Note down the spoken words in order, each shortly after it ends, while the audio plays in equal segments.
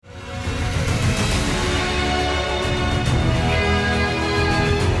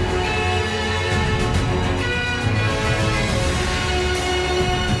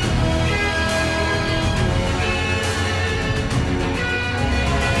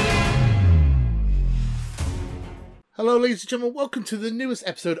Hello, ladies and gentlemen. Welcome to the newest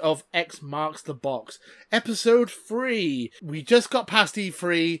episode of X Marks the Box, episode 3. We just got past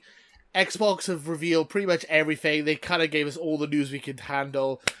E3. Xbox have revealed pretty much everything. They kind of gave us all the news we could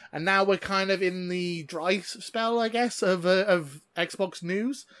handle, and now we're kind of in the dry spell, I guess, of Xbox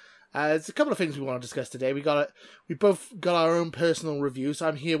news. There's a couple of things we want to discuss today. We both got our own personal reviews.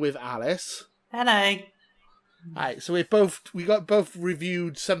 I'm here with Alice. Hello. Alright, so we both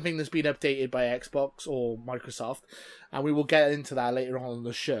reviewed something that's been updated by Xbox or Microsoft, and we will get into that later on in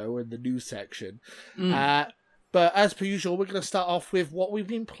the show in the news section. But as per usual, we're going to start off with what we've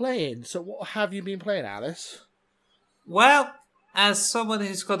been playing. So what have you been playing, Alice? Well, as someone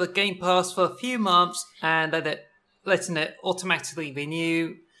who's got a Game Pass for a few months and letting it automatically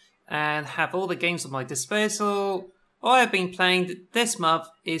renew and have all the games at my disposal, all I've been playing this month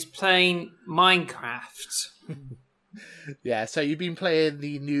is playing Minecraft. Yeah, so you've been playing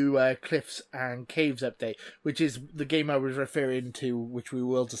the new Cliffs and Caves update, which is the game I was referring to, which we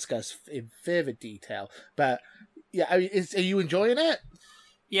will discuss in further detail. But yeah, I mean, are you enjoying it?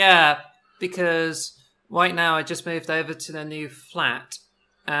 Yeah, because right now I just moved over to the new flat,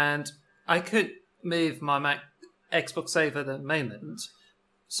 and I could move my Xbox over at the moment.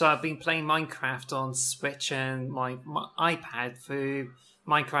 So I've been playing Minecraft on Switch and my iPad through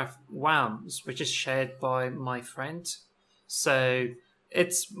Minecraft Realms, which is shared by my friend. So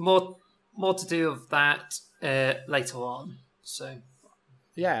it's more to do with that later on. So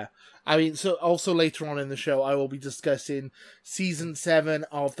yeah, I mean, so also later on in the show, I will be discussing Season 7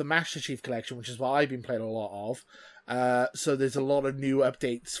 of the Master Chief Collection, which is what I've been playing a lot of. So there's a lot of new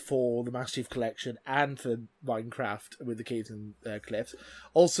updates for the Master Chief Collection and for Minecraft with the Caves and Cliffs.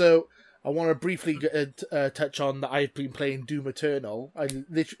 Also, I want to briefly touch on that I've been playing Doom Eternal.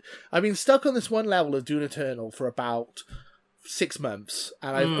 I've been stuck on this one level of Doom Eternal for about 6 months,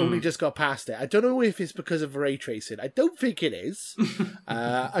 and I've only just got past it. I don't know if it's because of ray tracing. I don't think it is.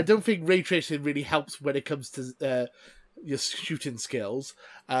 I don't think ray tracing really helps when it comes to your shooting skills.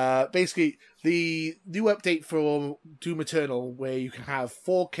 Basically, the new update for Doom Eternal, where you can have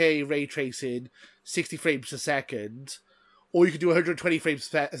 4K ray tracing, 60 frames a second, or you can do 120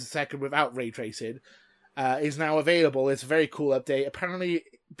 frames a second without ray tracing, is now available. It's a very cool update. Apparently,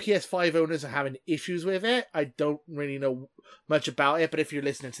 PS5 owners are having issues with it. I don't really know much about it, but if you're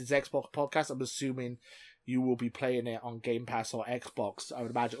listening to this Xbox podcast, I'm assuming you will be playing it on Game Pass or Xbox, I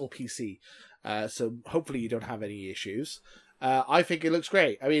would imagine, or PC. So hopefully you don't have any issues. I think it looks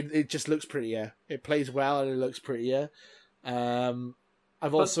great. I mean, it just looks prettier. It plays well and it looks prettier.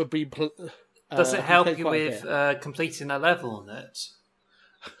 I've also been... does it help you with completing a level on it?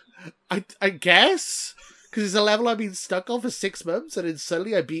 I guess, because it's a level I've been stuck on for 6 months, and then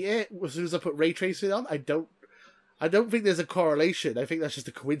suddenly I beat it as soon as I put ray tracing on. I don't think there's a correlation. I think that's just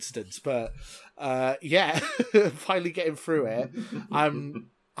a coincidence. But yeah, finally getting through it.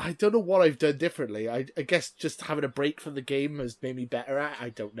 I don't know what I've done differently. I guess just having a break from the game has made me better at it. I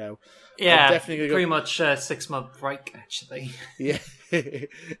don't know. Yeah, definitely pretty much a 6-month break, actually. Yeah,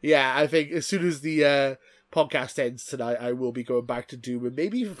 yeah. I think as soon as the podcast ends tonight, I will be going back to Doom and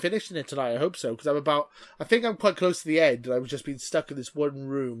maybe even finishing it tonight. I hope so, because I think I'm quite close to the end, and I've just been stuck in this one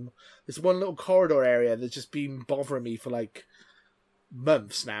room, this one little corridor area that's just been bothering me for like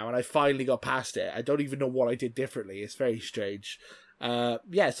months now, and I finally got past it. I don't even know what I did differently. It's very strange.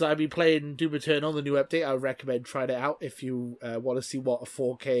 Yeah, so I've been playing Doom Eternal, the new update. I would recommend trying it out if you want to see what a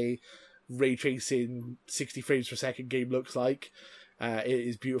 4K ray tracing 60 frames per second game looks like. It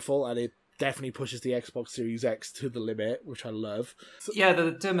is beautiful, and it definitely pushes the Xbox Series X to the limit, which I love. Yeah,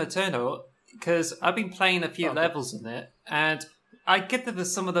 the Doom Eternal, because I've been playing a few levels in it, and I get that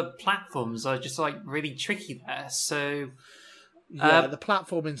some of the platforms are just like really tricky there, so... Yeah, the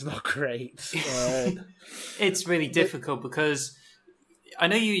platforming's not great. It's really difficult because I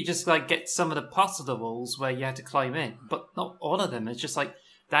know you just like get some of the parts of the walls where you had to climb in, but not all of them. It's just like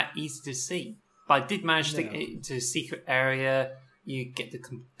that easy to see. But I did manage to get into a secret area. You get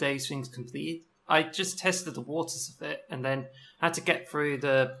those things completed. I just tested the waters of it, and then had to get through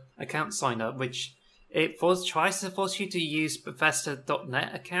the account sign up, which tries to force you to use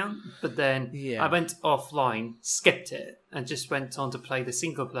Bethesda.net account, but then I went offline, skipped it, and just went on to play the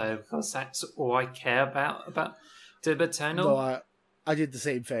single player because that's all I care about Doom Eternal. No, I did the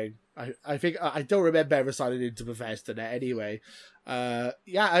same thing. I think I don't remember ever signing into Bethesda.net anyway. Yeah,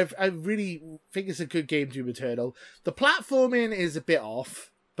 I really think it's a good game, Doom Eternal. The platforming is a bit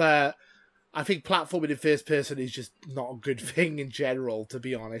off, but I think platforming in first person is just not a good thing in general, to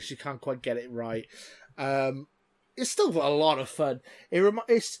be honest. You can't quite get it right. It's still a lot of fun.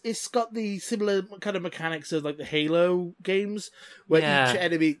 It's got the similar kind of mechanics of like the Halo games, where each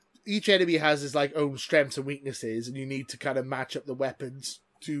enemy each enemy has his like own strengths and weaknesses, and you need to kind of match up the weapons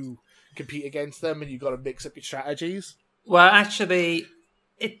to compete against them, and you've got to mix up your strategies. Well, actually,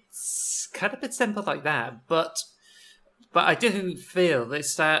 it's kind of a bit simple like that, but I do feel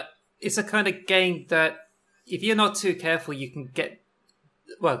it's that it's a kind of game that if you're not too careful, you can get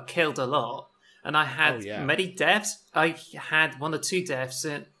killed a lot. And I had many deaths. I had 1 or 2 deaths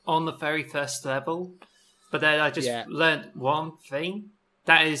on the very first level, but then I just learned one thing.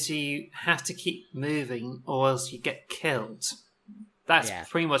 That is, you have to keep moving or else you get killed. That's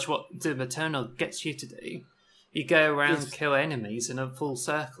pretty much what Doom Eternal gets you to do. You go around, kill enemies in a full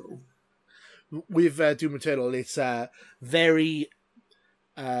circle. With Doom Eternal, it's very,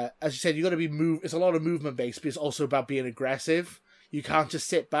 as you said, you got to be It's a lot of movement based, but it's also about being aggressive. You can't just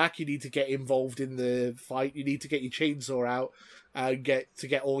sit back. You need to get involved in the fight. You need to get your chainsaw out and get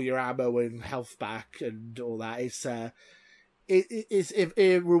all your ammo and health back and all that.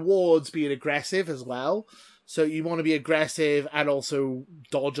 It rewards being aggressive as well. So you want to be aggressive and also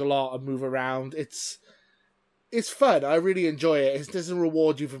dodge a lot and move around. It's fun. I really enjoy it. It doesn't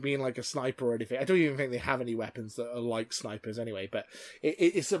reward you for being like a sniper or anything. I don't even think they have any weapons that are like snipers anyway. But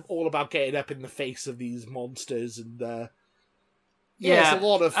it's all about getting up in the face of these monsters and. It's a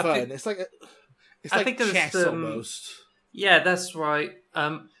lot of fun. It's like chess almost. Yeah, that's right.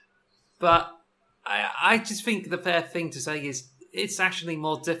 But I just think the fair thing to say is it's actually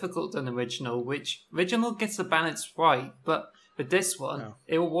more difficult than original, which original gets the balance right, but with this one,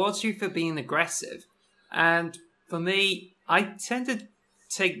 it rewards you for being aggressive. And for me, I tend to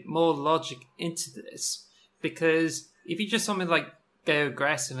take more logic into this, because if you just something like go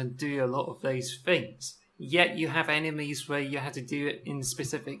aggressive and do a lot of those things, yet you have enemies where you have to do it in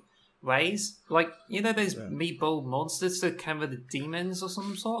specific ways. Like, those meatball monsters that come with the demons or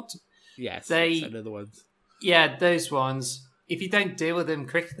some sort? Yes, I know the ones. Yeah, those ones. If you don't deal with them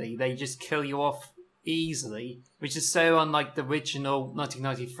quickly, they just kill you off easily, which is so unlike the original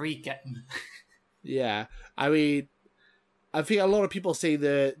 1993 game. Yeah, I mean, I think a lot of people say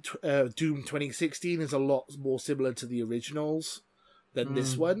that Doom 2016 is a lot more similar to the originals than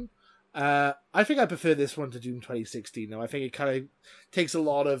this one. I think I prefer this one to Doom 2016, though. I think it kind of takes a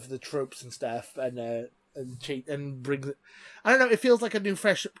lot of the tropes and stuff and brings it. I don't know. It feels like a new,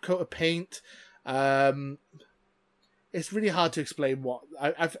 fresh coat of paint. It's really hard to explain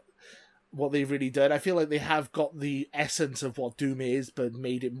what they've really done. I feel like they have got the essence of what Doom is, but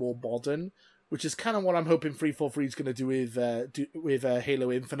made it more modern, which is kind of what I'm hoping 343 is going to do with Halo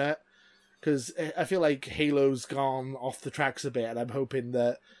Infinite, because I feel like Halo's gone off the tracks a bit, and I'm hoping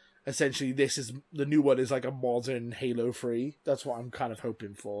that. Essentially, the new one is like a modern Halo 3. That's what I'm kind of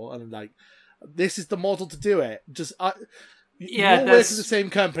hoping for, and like, this is the model to do it. Just you all work in the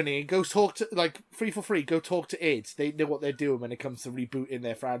same company. Go talk to 343. Go talk to id. They know what they're doing when it comes to rebooting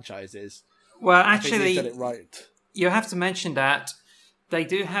their franchises. Well, actually, they've done it right. You have to mention that they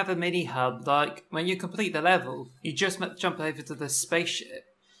do have a mini hub. Like when you complete the level, you just jump over to the spaceship,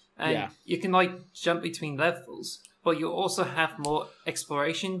 and you can jump between levels. But you also have more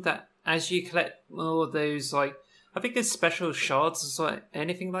exploration that as you collect more of those, I think there's special shards or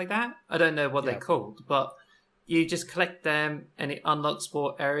anything like that. I don't know what they're called, but you just collect them and it unlocks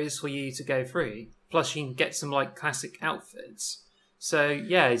more areas for you to go through. Plus you can get some classic outfits. So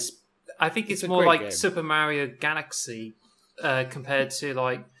yeah, I think it's more like game. Super Mario Galaxy compared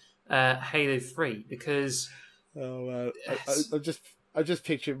to Halo 3, because... Oh, I just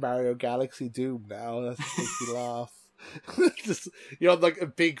pictured Mario Galaxy Doom now. That makes me laugh. You're on a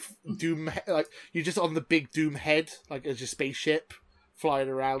big Doom, you're just on the big Doom head, as your spaceship flying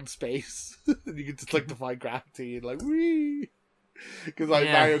around space. And you can just defy gravity and whee. Because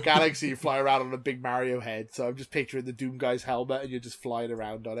Mario Galaxy, you fly around on a big Mario head. So I'm just picturing the Doom guy's helmet, and you're just flying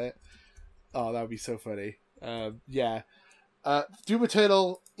around on it. Oh, that would be so funny. Doom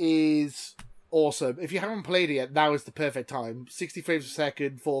Eternal is awesome. If you haven't played it yet, now is the perfect time. 60 frames per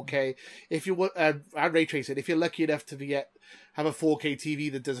second, 4K. If you and ray tracing, if you're lucky enough to have a 4K TV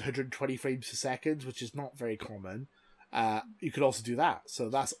that does 120 frames per second, which is not very common, you could also do that. So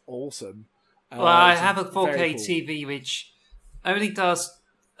that's awesome. Well, I have a 4K TV which only does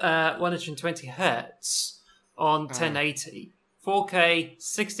 120 hertz on 1080. 4K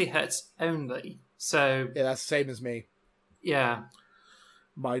 60 hertz only. So yeah, that's the same as me. Yeah.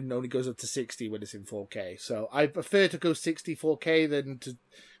 Mine only goes up to 60 when it's in 4K. So I prefer to go 60 4K than to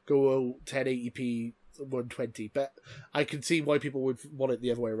go 1080p 120. But I can see why people would want it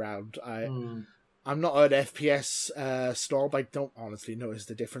the other way around. I'm not an FPS snob. I don't honestly notice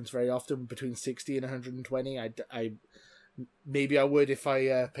the difference very often between 60 and 120. I maybe I would if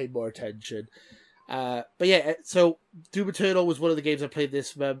I paid more attention. But yeah, so Doom Eternal was one of the games I played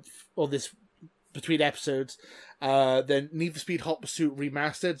this month, or this between episodes. Then Need for Speed Hot Pursuit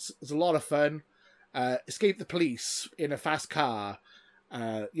Remastered. It's a lot of fun. Escape the police in a fast car.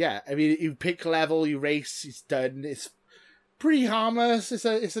 Yeah, I mean, you pick a level, you race, it's done. It's pretty harmless.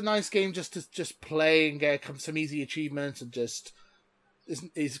 It's a nice game just to play and get some easy achievements, and just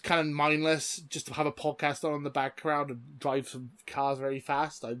it's kind of mindless. Just to have a podcast on in the background and drive some cars very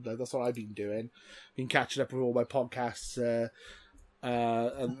fast. That's what I've been doing. Been catching up with all my podcasts.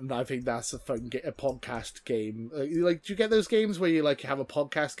 And I think that's a fun a podcast game. Like, do you get those games where you like have a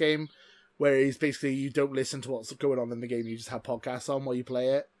podcast game where it's basically you don't listen to what's going on in the game, you just have podcasts on while you play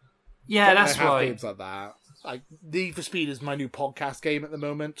it? Yeah, that's I have right. games like that. Like Need for Speed is my new podcast game at the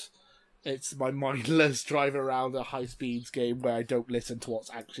moment. It's my mindless drive around a high speeds game where I don't listen to what's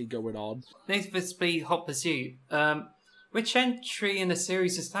actually going on. Need for Speed Hot Pursuit. Which entry in the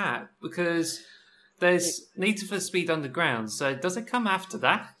series is that? Because there's Need for Speed Underground, so does it come after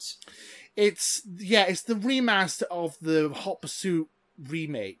that? It's the remaster of the Hot Pursuit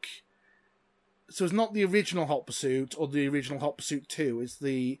remake. So it's not the original Hot Pursuit or the original Hot Pursuit 2. It's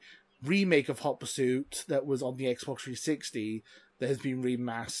the remake of Hot Pursuit that was on the Xbox 360 that has been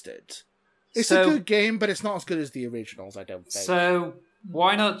remastered. It's a good game, but it's not as good as the originals, I don't think. So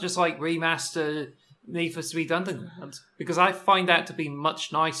why not just like remaster Need for Speed Underground? Because I find that to be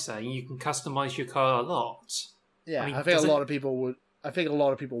much nicer, and you can customize your car a lot. Yeah, I think a lot of people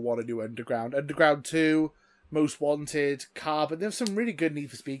want to do Underground. Underground 2, Most Wanted, Car, but there's some really good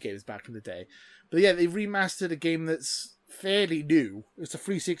Need for Speed games back in the day. But yeah, they remastered a game that's fairly new. It's a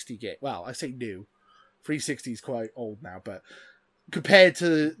 360 game. Well, I say new. 360 is quite old now, but compared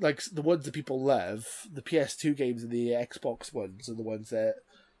to like the ones that people love, the PS2 games and the Xbox ones are the ones that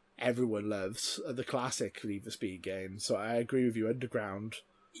everyone loves, are the classic Need for Speed games. So I agree with you, Underground.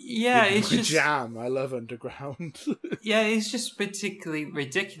 Yeah, it's just jam. I love Underground. Yeah, it's just particularly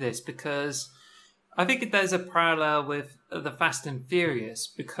ridiculous because I think there's a parallel with the Fast and Furious,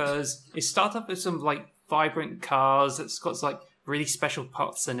 because it started off with some like vibrant cars that's got like really special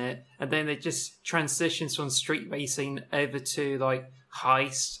parts in it, and then it just transitions from street racing over to like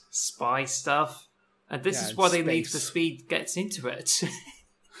heist, spy stuff, and this is why they Need for Speed gets into it.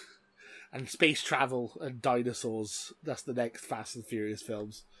 And space travel and dinosaurs. That's the next Fast and Furious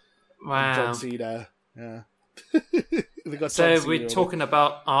films. Wow. And John Cena. Yeah. So we're talking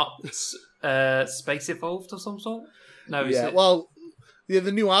about Space Evolved or some sort? No, is it? Well, yeah,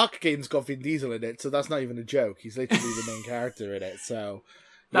 the new Ark game's got Vin Diesel in it, so that's not even a joke. He's literally the main character in it, so...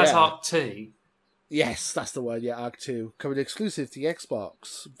 That's Ark 2. Yes, that's the one, yeah, Ark 2. Coming exclusive to the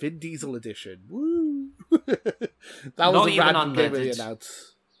Xbox. Vin Diesel edition. Woo! That was a random game they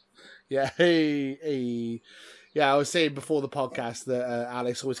announced. Yeah, hey. Yeah, I was saying before the podcast that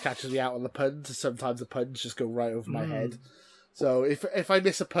Alex always catches me out on the puns, and sometimes the puns just go right over my head. So if I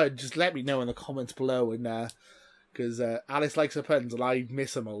miss a pun, just let me know in the comments below, and because Alex likes the puns and I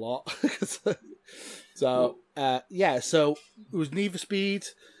miss them a lot. So it was Need for Speed.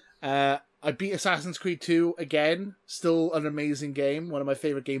 I beat Assassin's Creed 2 again. Still an amazing game, one of my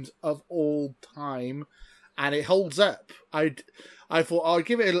favorite games of all time, and it holds up. I thought I'll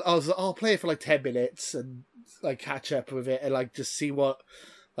give it. I'll play it for like 10 minutes and like catch up with it and like just see what,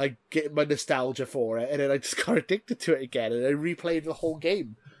 like, get my nostalgia for it, and then I just got addicted to it again and I replayed the whole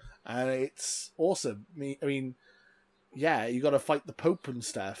game, and it's awesome. I mean, yeah, you got to fight the Pope and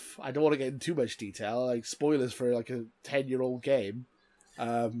stuff. I don't want to get into too much detail, like spoilers for like a 10-year-old game.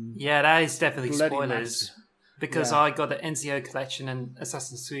 Yeah, that is definitely spoilers. Massive. Because I got the NCO collection and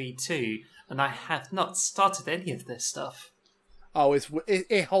Assassin's Creed 2, and I have not started any of this stuff. Oh,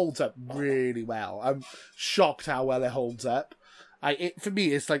 it holds up really well. I'm shocked how well it holds up. For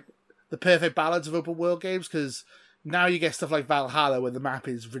me, it's like the perfect balance of open world games, because now you get stuff like Valhalla where the map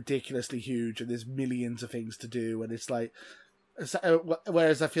is ridiculously huge and there's millions of things to do, and it's like,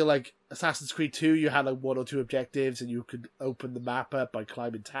 whereas I feel like Assassin's Creed 2, you had like one or two objectives and you could open the map up by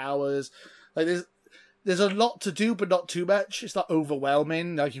climbing towers. Like there's a lot to do, but not too much. It's not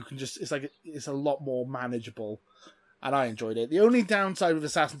overwhelming. Like you can it's a lot more manageable. And I enjoyed it. The only downside with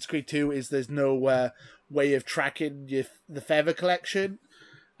Assassin's Creed 2 is there's no way of tracking the feather collection.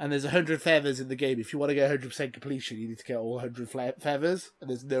 And there's 100 feathers in the game. If you want to get 100% completion, you need to get all 100 feathers. And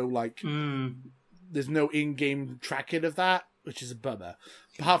there's no, there's no in-game tracking of that, which is a bummer.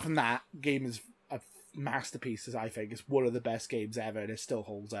 Apart from that, game is a masterpiece, I think. It's one of the best games ever, and it still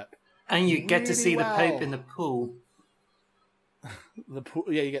holds up. And you get to see the Pope in the pool.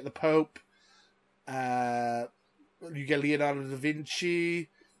 Yeah, you get the Pope. You get Leonardo da Vinci.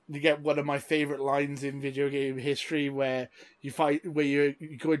 you get one of my favorite lines in video game history where you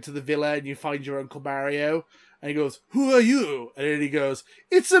go into the villa and you find your Uncle Mario, and he goes, "Who are you?" And then he goes,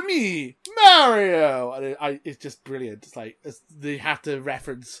 "It's a me, Mario." And it's just brilliant. It's like they have to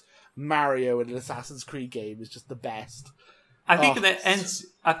reference Mario in an Assassin's Creed game. It's just the best. I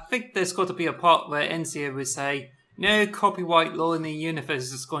think there's got to be a part where Ezio would say, "No copyright law in the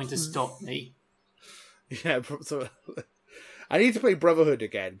universe is going to stop me." Yeah, so I need to play Brotherhood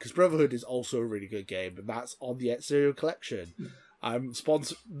again, because Brotherhood is also a really good game, and that's on the Ezio collection. I'm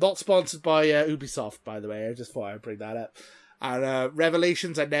not sponsored by Ubisoft, by the way. I just thought I'd bring that up. And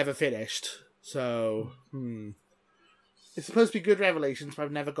Revelations I never finished, so it's supposed to be good Revelations, but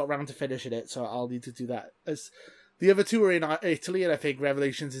I've never got around to finishing it, so I'll need to do that. As the other two are in Italy, and I think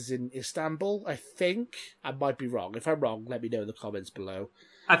Revelations is in Istanbul. I think I might be wrong. If I'm wrong, let me know in the comments below.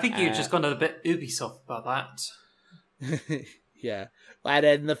 I think you've just gone a bit Ubisoft about that. Yeah. And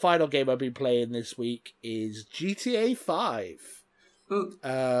then the final game I've been playing this week is GTA 5.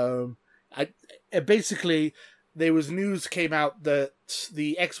 Basically, there was news came out that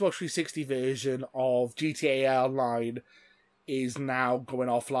the Xbox 360 version of GTA Online is now going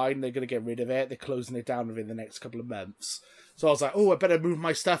offline. They're going to get rid of it. They're closing it down within the next couple of months. So I was like, I better move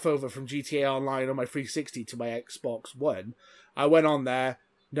my stuff over from GTA Online on my 360 to my Xbox One. I went on there.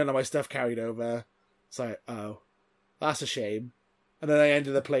 None of my stuff carried over. It's like, oh, that's a shame. And then I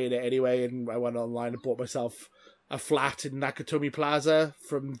ended up playing it anyway, and I went online and bought myself a flat in Nakatomi Plaza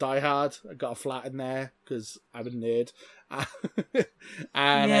from Die Hard. I got a flat in there because I'm a nerd.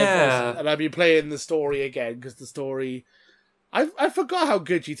 And I've been playing the story again because the story... I forgot how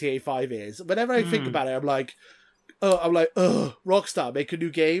good GTA 5 is. Whenever I think about it, I'm like, Rockstar, make a new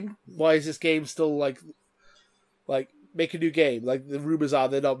game? Why is this game still like make a new game? Like, the rumors are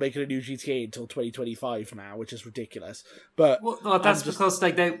they're not making a new GTA until 2025 now, which is ridiculous. But well, that's because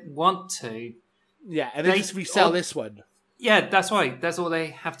they don't want to. Yeah, and they just resell this one. Yeah, that's right. That's all they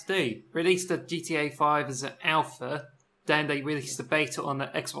have to do. Release the GTA 5 as an alpha, then they release the beta on the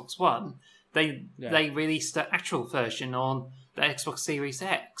Xbox One. They released the actual version on the Xbox Series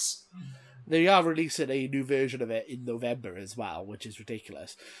X. They are releasing a new version of it in November as well, which is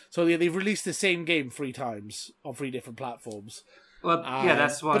ridiculous. So they've released the same game 3 times on 3 different platforms. Well, yeah,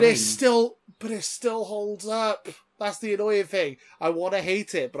 that's what but it still holds up. That's the annoying thing. I want to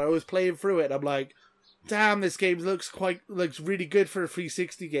hate it, but I was playing through it and I'm like, damn, this game looks really good for a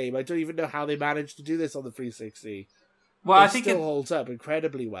 360 game. I don't even know how they managed to do this on the 360. Well, I think it still holds up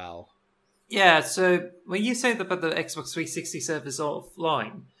incredibly well. Yeah, so when you say about the Xbox 360 servers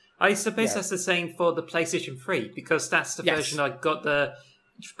offline, I suppose that's the same for the PlayStation 3, because that's the version I got the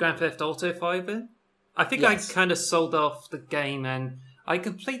Grand Theft Auto 5 in. I think I kind of sold off the game and I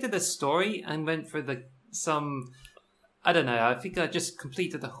completed the story and went through I don't know, I think I just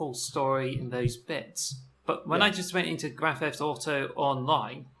completed the whole story in those bits. But when I just went into Grand Theft Auto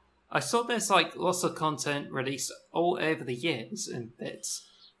Online, I saw there's lots of content released all over the years in bits.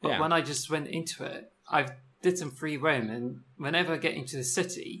 But when I just went into it, I did some free roam, and whenever I get into the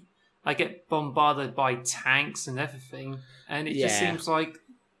city, I get bombarded by tanks and everything, and it just seems like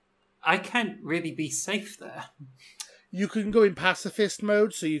I can't really be safe there. You can go in pacifist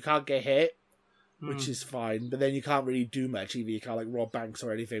mode, so you can't get hit, which is fine, but then you can't really do much either. You can't rob banks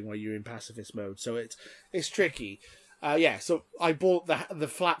or anything when you're in pacifist mode, so it's tricky. So I bought the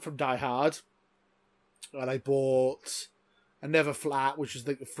flat from Die Hard, and I bought another flat, which was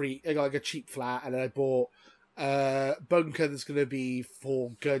like a cheap flat, and then I bought a bunker that's going to be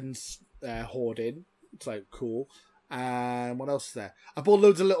for guns hoarding. It's cool. And what else is there? I bought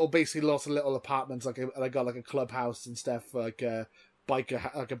lots of little apartments. I got a clubhouse and stuff, like a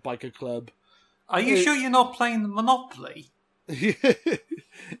biker club. Are you sure you're not playing Monopoly?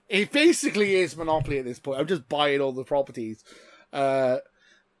 It basically is Monopoly at this point. I'm just buying all the properties.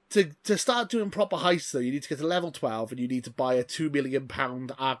 To start doing proper heists, though, you need to get to level 12 and you need to buy a £2 million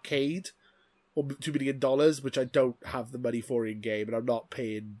arcade, or $2 million, which I don't have the money for in game, and I'm not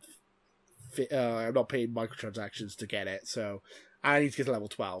paying microtransactions to get it. So I need to get to level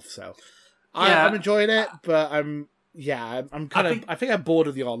 12. So I'm enjoying it, but I think I'm bored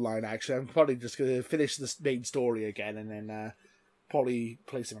of the online. Actually, I'm probably just going to finish the main story again and then probably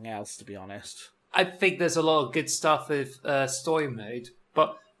play something else. To be honest, I think there's a lot of good stuff with story mode,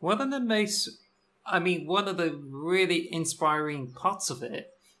 but one of the really inspiring parts of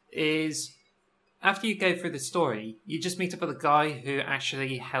it is after you go through the story, you just meet up with a guy who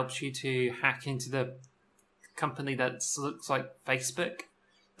actually helps you to hack into the company that looks like Facebook.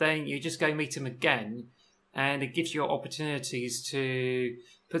 Then you just go meet him again, and it gives you opportunities to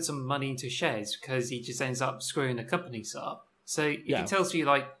put some money into shares because he just ends up screwing the companies up. So if Yeah. it tells you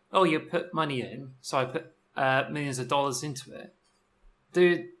like, oh, you put money in, so I put millions of dollars into it.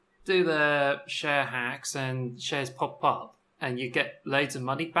 Do the share hacks and shares pop up, and you get loads of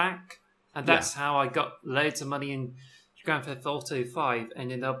money back. And that's how I got loads of money in Grand Theft Auto 5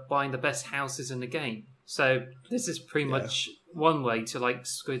 and ended up buying the best houses in the game. So this is pretty much one way to like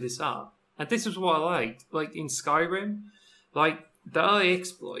screw this up. And this is what I liked. Like in Skyrim, like there are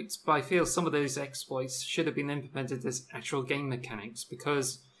exploits, but I feel some of those exploits should have been implemented as actual game mechanics,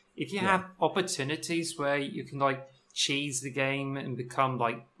 because if you have opportunities where you can like cheese the game and become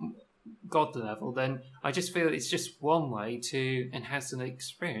like god level, then I just feel it's just one way to enhance the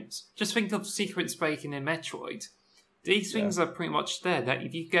experience. Just think of secrets breaking in Metroid. These things are pretty much there, that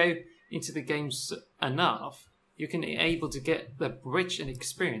if you go into the games enough, you can be able to get the rich and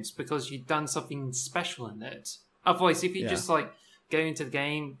experience because you've done something special in it. Otherwise, if you just like go into the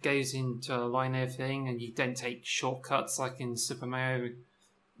game, goes into a linear thing, and you don't take shortcuts like in Mario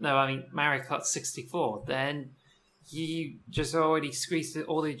Kart 64, then you just already squeezed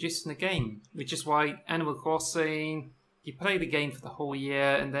all the juice in the game. Which is why Animal Crossing, you play the game for the whole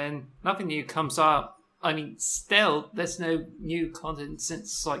year, and then nothing new comes up. I mean, still, there's no new content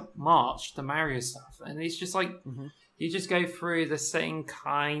since like March, the Mario stuff, and it's just like you just go through the same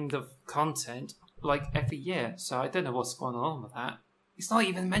kind of content like every year. So I don't know what's going on with that. It's not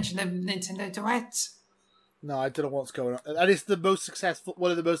even mentioned in Nintendo Direct. No, I don't know what's going on. And it's the most successful,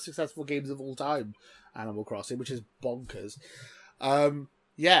 one of the most successful games of all time, Animal Crossing, which is bonkers. There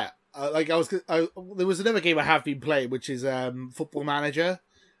was another game I have been playing, which is Football Manager.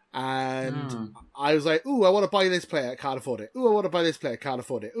 And I was like, ooh, I want to buy this player, can't afford it. Ooh, I want to buy this player, can't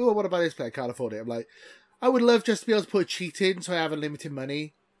afford it. Ooh, I want to buy this player, can't afford it. I'm like, I would love just to be able to put a cheat in so I have unlimited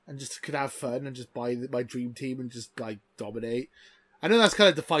money and just could have fun and just buy my dream team and just like dominate. I know that's kind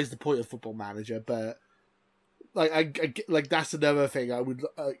of defies the point of Football Manager, but like I that's another thing I would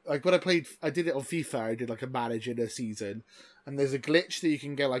like when I did it on FIFA. I did like a manager in a season, and there's a glitch that you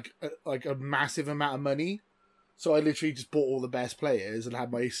can get like a massive amount of money. So I literally just bought all the best players and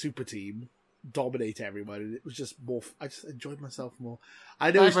had my super team dominate everyone, and it was just more. I just enjoyed myself more.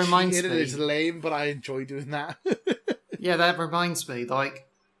 I know it's cheating and it's lame, but I enjoy doing that. Yeah, that reminds me. Like,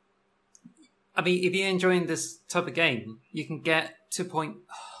 I mean, if you're enjoying this type of game, you can get 2 Point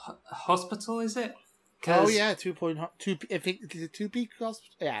Hospital. Is it? Oh yeah, 2 Point. I think is it 2 Peak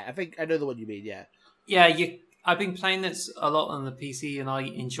Hospital? Yeah, I think I know the one you mean. Yeah. Yeah, I've been playing this a lot on the PC, and I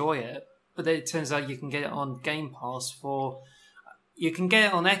enjoy it. But then it turns out you can get it on Game Pass you can get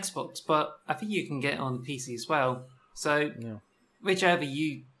it on Xbox, but I think you can get it on the PC as well. So, whichever,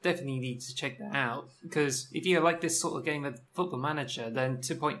 you definitely need to check that out. Because if you like this sort of game of Football Manager, then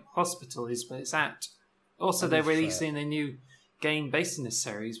 2 Point Hospital is where it's at. Also, they're releasing a new game based in this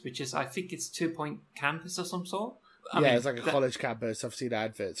series, which is, I think it's 2 Point Campus of some sort. I mean, it's like a college campus. I've seen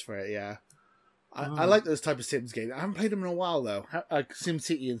adverts for it, yeah. I like those type of Sims games. I haven't played them in a while though. Like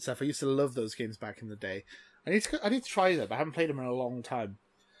SimCity and stuff. I used to love those games back in the day. I need to try them. I haven't played them in a long time.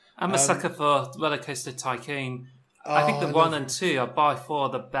 I'm a sucker for Roller Coaster Tycoon. I think the 1 and 2 are by far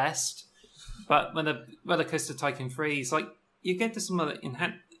the best. But when the Roller Coaster Tycoon 3 is like, you get to some other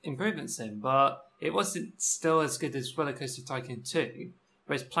improvements in, but it wasn't still as good as Roller Coaster Tycoon 2.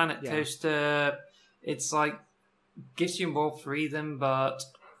 Whereas Planet Coaster, it's like gives you more freedom, but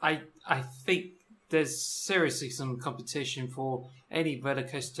I think there's seriously some competition for any roller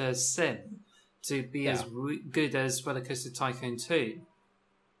coaster sim to be as good as Roller Coaster Tycoon 2.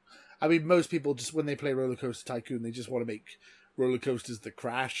 I mean, most people just, when they play Roller Coaster Tycoon, they just want to make roller coasters that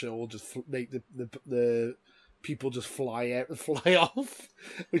crash, or just make the people just fly off,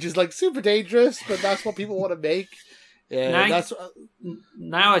 which is like super dangerous, but that's what people want to make. Yeah,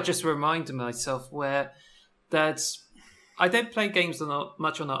 now I just reminded myself where that's... I don't play games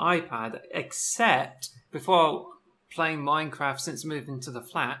much on the iPad, except before playing Minecraft since moving to the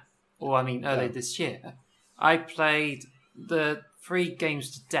flat, earlier this year. I played the 3 games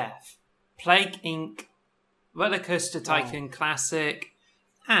to death: Plague Inc., Roller Coaster Tycoon Classic,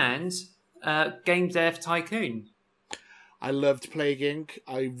 and Game Dev Tycoon. I loved Plague Inc.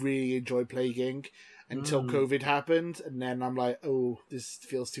 I really enjoyed Plague Inc. Until COVID happened, and then I'm like, oh, this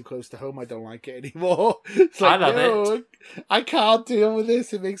feels too close to home. I don't like it anymore. It's like, I love it. I can't deal with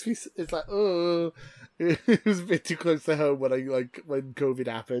this. It makes me. It's like, oh, it was a bit too close to home when when COVID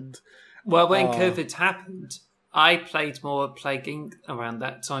happened. Well, when COVID happened, I played more Plague Inc. around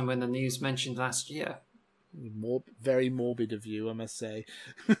that time when the news mentioned last year. Very morbid of you, I must say.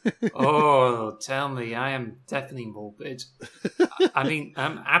 Oh, tell me, I am definitely morbid. I mean,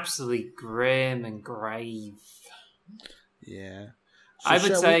 I'm absolutely grim and grave. Yeah. I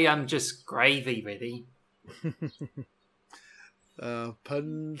would say I'm just gravy, really.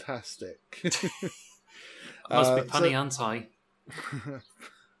 Puntastic. Must be punny, aren't I?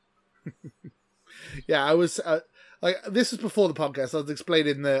 Yeah, I was like, this is before the podcast. I was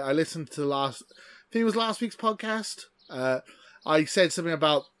explaining that I listened to I think it was last week's podcast. I said something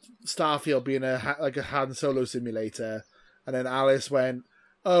about Starfield being a Han Solo simulator, and then Alice went,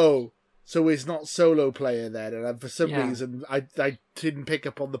 "Oh, so it's not solo player then?" And for some reason, I didn't pick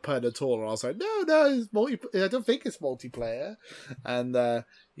up on the pun at all. And I was like, "No, it's I don't think it's multiplayer." And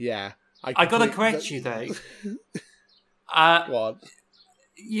yeah, I gotta correct you though. What?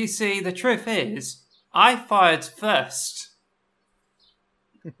 You see, the truth is, I fired first.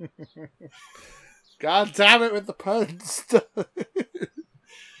 God damn it with the puns.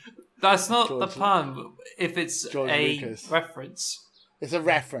 That's not the pun if it's George a Lucas. reference. It's a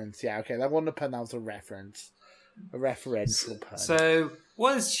reference, yeah, okay. That wasn't a pun, that was a reference. A referential pun. So,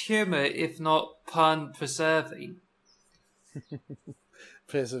 what is humour if not pun preserving?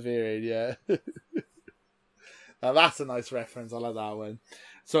 Persevering, yeah. Now that's a nice reference, I like that one.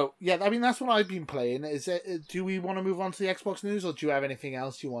 So, yeah, I mean, that's what I've been playing. Do we want to move on to the Xbox news, or do you have anything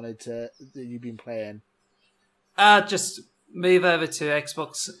else that you've been playing? Just move over to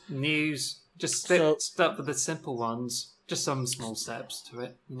Xbox news. Just start with the simple ones. Just some small steps to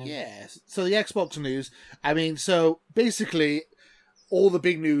it. You know? Yeah, so the Xbox news, I mean, so basically all the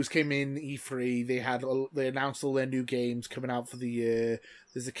big news came in E3. They announced all their new games coming out for the year.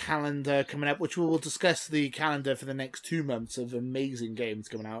 There's a calendar coming up, which we will discuss the calendar for the next 2 months of amazing games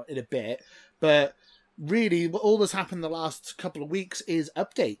coming out in a bit. But really, all that's happened the last couple of weeks is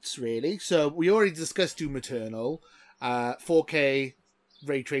updates, really. So we already discussed Doom Eternal, 4K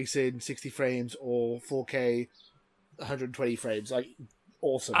ray tracing, 60 frames, or 4K 120 frames. Like,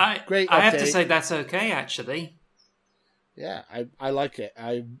 awesome. Great update. I have to say that's okay, actually. Yeah, I like it.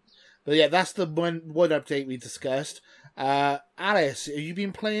 But yeah, that's the one update we discussed. Alice, have you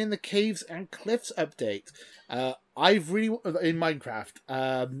been playing the Caves and Cliffs update? I've really in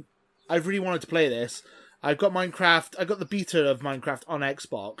Minecraft. I've really wanted to play this. I've got Minecraft. I got the beta of Minecraft on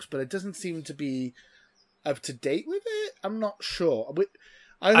Xbox, but it doesn't seem to be up to date with it. I'm not sure.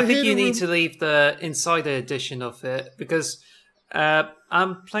 I think you need to leave the Insider edition of it because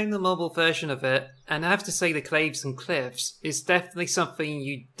I'm playing the mobile version of it, and I have to say the Caves and Cliffs is definitely something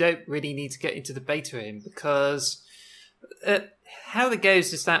you don't really need to get into the beta in, because how it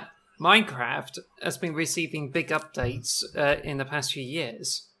goes is that Minecraft has been receiving big updates in the past few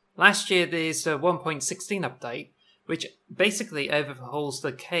years. Last year there's a 1.16 update, which basically overhauls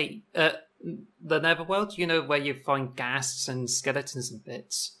the Netherworld, you know, where you find ghasts and skeletons and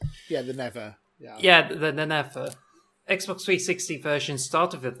bits. Yeah, the Nether. Yeah, the Nether. Xbox 360 version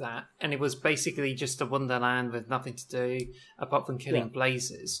started with that, and it was basically just a wonderland with nothing to do apart from killing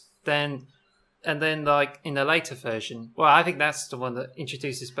blazes. And then, like, in the later version, well, I think that's the one that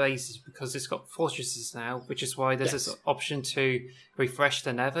introduces blazes because it's got fortresses now, which is why there's this option to refresh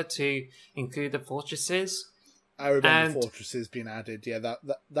the Nether to include the fortresses. I remember fortresses being added. Yeah,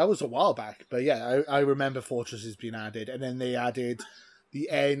 that was a while back, but yeah, I remember fortresses being added, and then they added the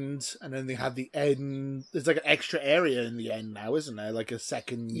end, and then they had the end. There's like an extra area in the end now, isn't there? Like a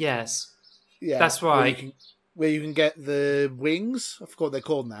second. Yes. Yeah, that's right. Where you can get the wings. I forgot what they're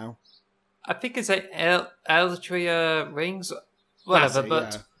called now. I think it's Elytria rings, whatever.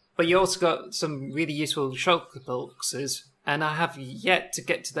 But you also got some really useful shulker boxes, and I have yet to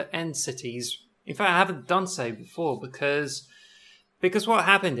get to the end cities. In fact, I haven't done so before because what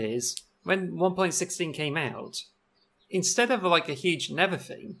happened is when 1.16 came out, instead of like a huge Nether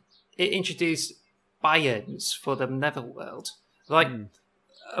thing, it introduced biomes for the Netherworld. Like,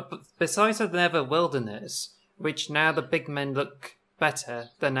 besides the Nether wilderness, which now the big men look better,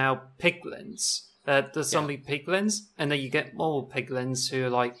 they're now piglins. The zombie piglins, and then you get more piglins who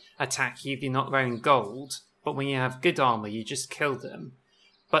like attack you if you're not wearing gold. But when you have good armor, you just kill them.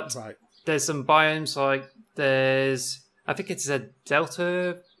 But there's some biomes like I think it's a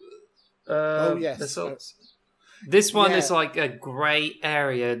delta. Oh yes. This one is like a grey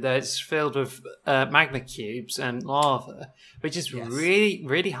area that's filled with magma cubes and lava, which is really,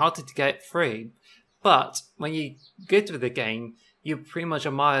 really hard to get through. But when you get to the game, you pretty much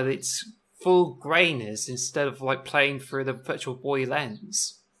admire its full greyness instead of like playing through the Virtual Boy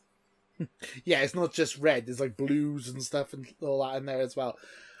lens. Yeah, it's not just red. There's like blues and stuff and all that in there as well.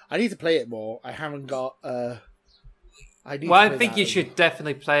 I need to play it more. I haven't got. I think you should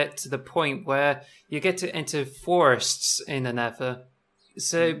definitely play it to the point where you get to enter forests in the Nether.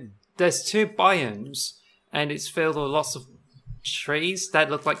 So there's 2 biomes, and it's filled with lots of trees that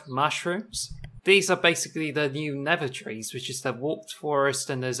look like mushrooms. These are basically the new Nether trees, which is the warped forest,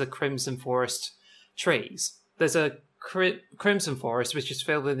 and there's a crimson forest trees. There's a Crimson Forest, which is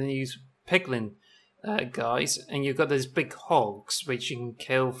filled with these piglin guys, and you've got those big hogs which you can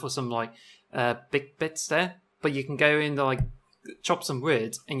kill for some like big bits there. But you can go in like chop some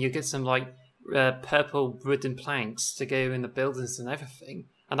wood, and you get some like purple wooden planks to go in the buildings and everything.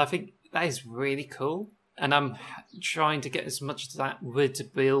 And I think that is really cool. And I'm trying to get as much of that wood to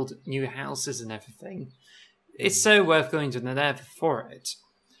build new houses and everything. It's so worth going to the Nether for it.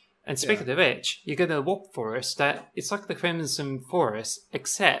 And speaking of which, you go to the Warp Forest. That it's like the Crimson Forest,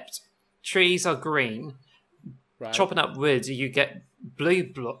 except trees are green. Right. Chopping up wood, you get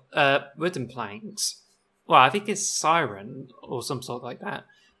blue wooden planks. Well, I think it's Siren or some sort like that.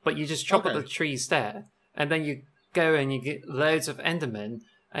 But you just chop up the trees there, and then you go and you get loads of Endermen,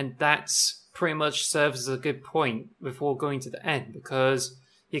 and that's pretty much serves as a good point before going to the end, because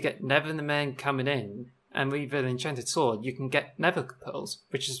you get Nethermen coming in, and with an enchanted sword, you can get Nether pearls,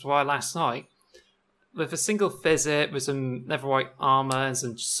 which is why last night, with a single visit with some Netherite armor and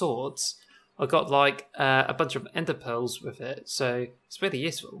some swords, I got like a bunch of Ender pearls with it, so it's really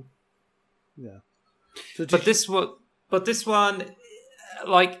useful. Yeah. So this one,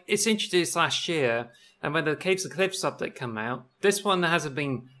 like, it's introduced last year, and when the Caves and Cliffs update come out, this one hasn't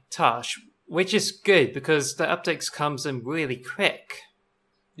been touched, which is good because the updates comes in really quick.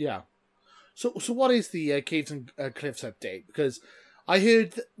 Yeah. So what is the Caves and Cliffs update? Because I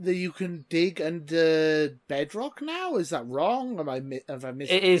heard that you can dig under bedrock now. Is that wrong? Have I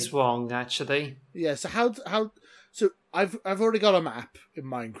missed? It is wrong, actually. Yeah. So how? So I've already got a map in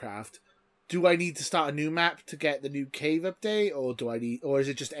Minecraft. Do I need to start a new map to get the new cave update, or is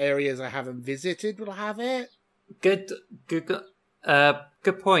it just areas I haven't visited will have it? Good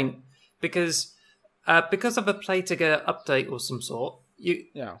point. Because of a play to get an update or some sort,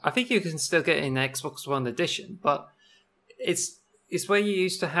 I think you can still get it in Xbox One edition, but it's where you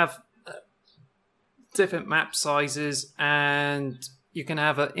used to have different map sizes, and you can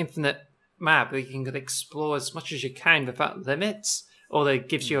have an infinite map where you can explore as much as you can without limits. Or it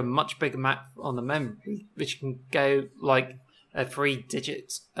gives you a much bigger map on the memory, which can go like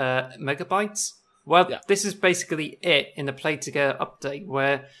 3-digit megabytes. Well, This is basically it in the Play Together update,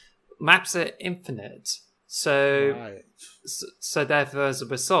 where maps are infinite. So therefore, as a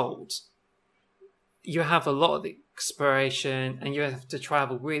result, you have a lot of exploration, and you have to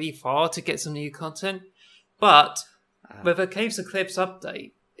travel really far to get some new content. But with a Caves and Cliffs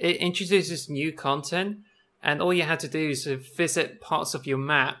update, it introduces new content. And all you had to do is to visit parts of your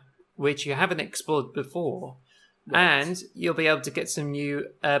map which you haven't explored before, and you'll be able to get some new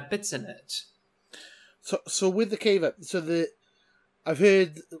bits in it. So with the cave up, I've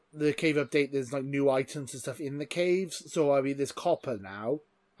heard the cave update. There's like new items and stuff in the caves. So I mean, there's copper now.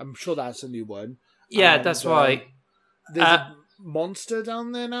 I'm sure that's a new one. Yeah, that's right. There's a monster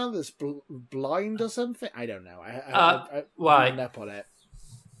down there now that's blind or something. I don't know. I'm reading up on it.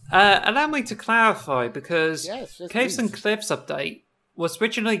 Allow me to clarify, because Caves and Cliffs update was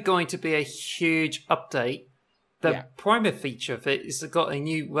originally going to be a huge update. The primary feature of it is it got a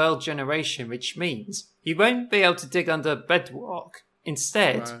new world generation, which means you won't be able to dig under bedrock.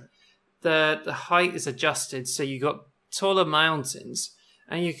 Instead, the height is adjusted, so you got taller mountains,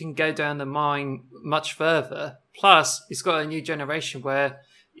 and you can go down the mine much further. Plus, it's got a new generation where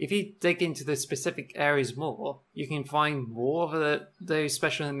if you dig into the specific areas more, you can find more of those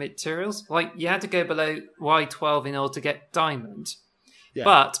special materials. Like, you had to go below Y12 in order to get diamond. Yeah.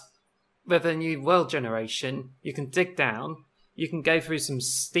 But with a new world generation, you can dig down, you can go through some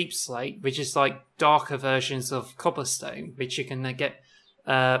steep slate, which is like darker versions of cobblestone, which you can get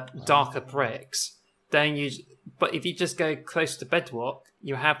darker bricks. But if you just go close to bedrock,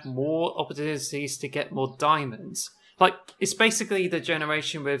 you have more opportunities to get more diamonds. Like, it's basically the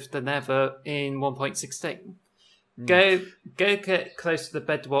generation with the Nether in 1.16. Go get close to the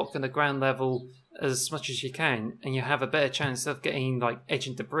bedrock and the ground level as much as you can, and you have a better chance of getting like edge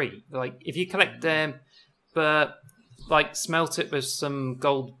and debris. Like, if you collect them, but like smelt it with some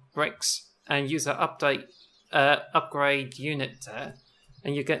gold bricks and use that upgrade unit there,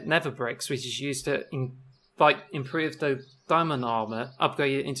 and you get Nether bricks, which is used to improve the diamond armor,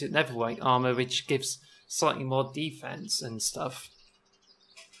 upgrade it into netherite armor, which gives slightly more defense and stuff.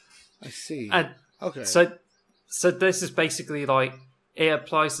 I see. And okay. So this is basically like, it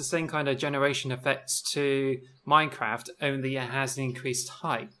applies the same kind of generation effects to Minecraft, only it has an increased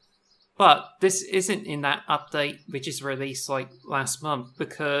height. But this isn't in that update, which is released like last month,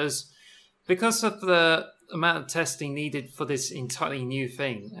 because of the amount of testing needed for this entirely new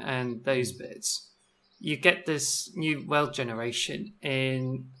thing and those bits. You get this new world generation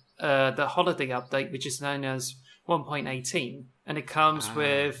in the holiday update, which is known as 1.18, and it comes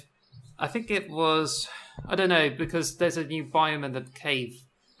with, I think it was I don't know, because there's a new biome in the cave,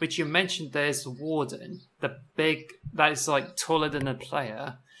 which you mentioned. There's the warden, that is like taller than a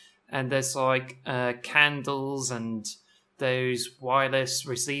player, and there's like candles and those wireless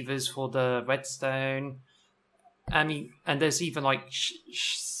receivers for the redstone. I mean, and there's even like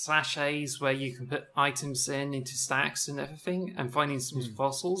sachets where you can put items into stacks and everything, and finding some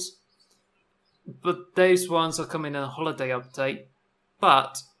fossils. But those ones are coming in a holiday update.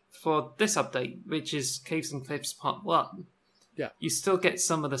 But for this update, which is Caves and Cliffs Part 1, you still get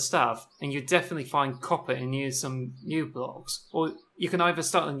some of the stuff, and you definitely find copper and use some new blocks. Or you can either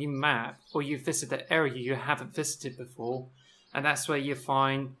start a new map, or you visit an area you haven't visited before, and that's where you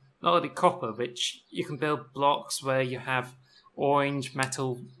find not only copper, which you can build blocks where you have orange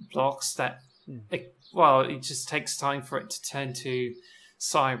metal blocks that, it just takes time for it to turn to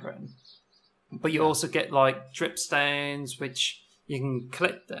siren. But you also get like dripstones, which you can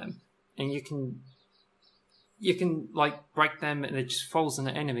collect them, and you can like break them, and it just falls on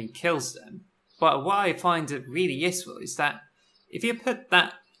the enemy, kills them. But what I find it really useful is that if you put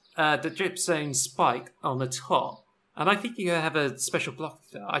that the dripstone spike on the top, and I think you have a special block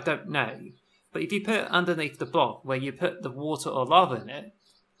there, I don't know, but if you put it underneath the block where you put the water or lava in it,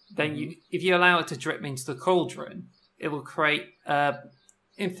 then if you allow it to drip into the cauldron, it will create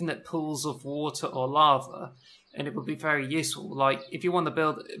infinite pools of water or lava, and it will be very useful. Like if you want to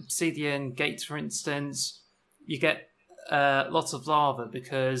build obsidian gates, for instance, you get lots of lava,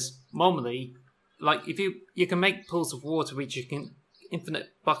 because normally, like if you can make pools of water which you can infinite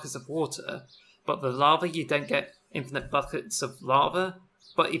buckets of water, but the lava you don't get infinite buckets of lava.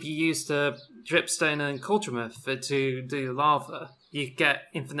 But if you use the dripstone and cauldron method to do lava, you get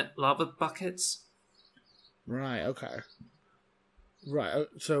infinite lava buckets. Right. Okay. Right.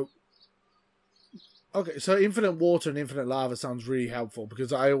 So infinite water and infinite lava sounds really helpful,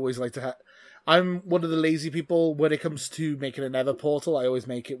 because I always like to have. I'm one of the lazy people when it comes to making a nether portal. I always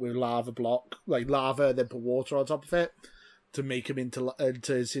make it with lava block, like lava, then put water on top of it to make them into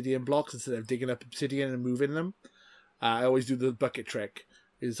obsidian blocks instead of digging up obsidian and moving them. I always do the bucket trick.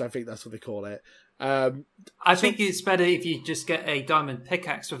 I think that's what they call it. I think it's better if you just get a diamond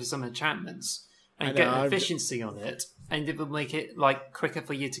pickaxe with some enchantments and get efficiency on it, and it will make it like quicker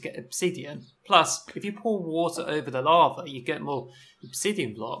for you to get obsidian. Plus, if you pour water over the lava, you get more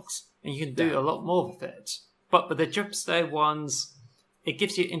obsidian blocks, and you can do a lot more with it. But with the dripstone ones, it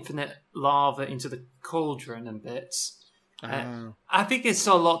gives you infinite lava into the cauldron and bits. I think it's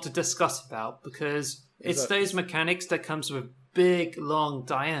a lot to discuss about, because it's those mechanics that comes with big, long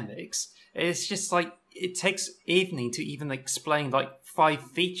dynamics. It's just like, it takes evening to even explain like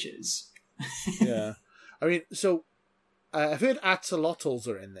 5 features. Yeah. I mean, so I've heard axolotls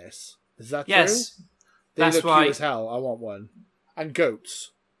are in this. Is that true? Yes. They look cute as hell. I want one. And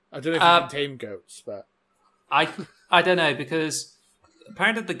goats. I don't know if you can tame goats, but I don't know, because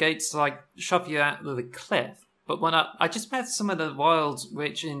apparently the goats like shove you out of the cliff. But when I just met some of the wild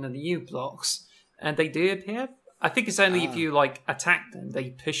witch in the new blocks, and they do appear. I think it's only if you like attack them, they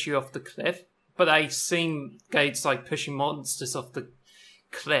push you off the cliff. But I've seen goats like pushing monsters off the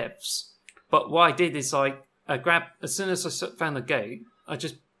cliffs. But what I did is I grabbed, as soon as I found the goat, I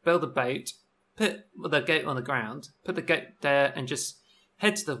just build a boat, put the goat on the ground, put the goat there, and just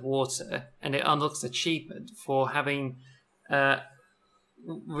head to the water, and it unlocks achievement for having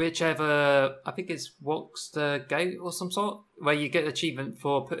whichever, I think it's walks the goat or some sort, where you get achievement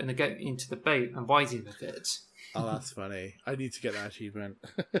for putting the goat into the boat and riding with it. Oh, that's funny. I need to get that achievement.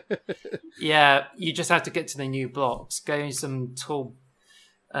 Yeah, you just have to get to the new blocks, go in some tall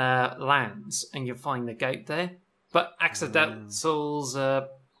lands, and you'll find the goat there. But accidentals,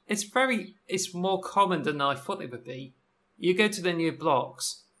 it's more common than I thought it would be. You go to the new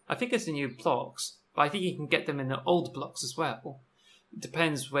blocks. I think it's the new blocks, but I think you can get them in the old blocks as well. It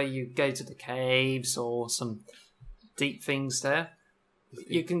depends where you go to the caves or some deep things there.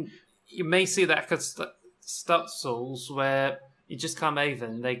 You may see that Stutzels where you just come over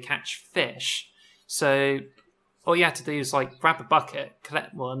and they catch fish. So all you have to do is like grab a bucket,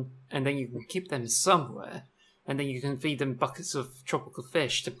 collect one, and then you can keep them somewhere, and then you can feed them buckets of tropical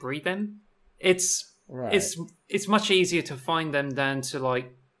fish to breed them. It's much easier to find them than to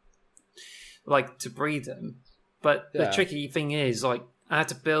like to breed them. But the tricky thing is, like, I had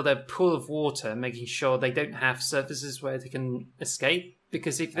to build a pool of water, making sure they don't have surfaces where they can escape.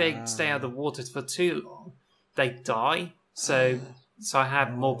 Because if they stay out of the water for too long, they die. So I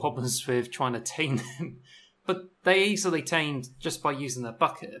have more problems with trying to tame them. But they easily tamed just by using a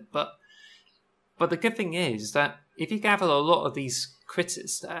bucket. But the good thing is that if you gather a lot of these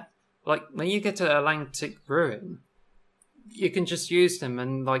critters there, like when you get to Atlantic Ruin, you can just use them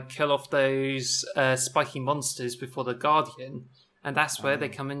and like kill off those spiky monsters before the Guardian, and that's where they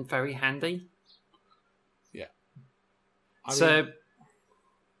come in very handy. Yeah.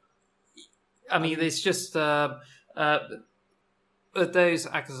 I mean, it's just those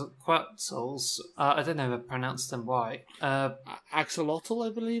Axolotls. I don't know if I pronounced them right. Axolotl, I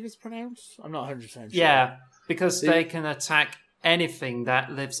believe it's pronounced. I'm not 100% sure. Yeah, because they can attack anything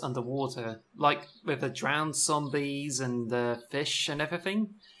that lives underwater, like with the drowned zombies and the fish and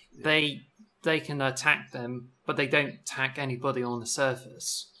everything. Yeah. They can attack them, but they don't attack anybody on the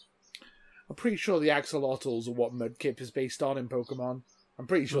surface. I'm pretty sure the Axolotls are what Mudkip is based on in Pokemon. I'm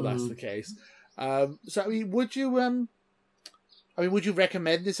pretty sure that's the case. So I mean, would you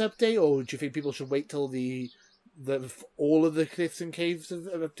recommend this update, or do you think people should wait till the all of the cliffs and caves have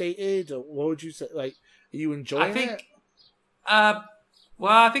updated, or what would you say? Like, are you enjoying it? Well,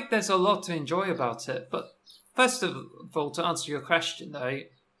 I think there's a lot to enjoy about it. But first of all, to answer your question, though,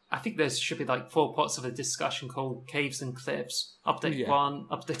 I think there should be like 4 parts of a discussion called Caves and Cliffs. Update 1,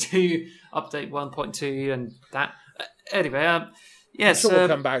 Update 2, Update 1.2, and that. Anyway, yes. I'm sure we'll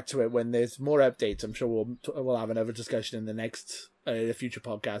come back to it when there's more updates. I'm sure we'll have another discussion in the next future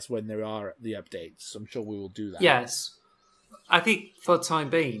podcast when there are the updates. I'm sure we will do that. Yes. I think for the time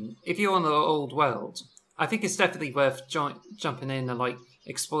being, if you're on the old world, I think it's definitely worth jumping in and like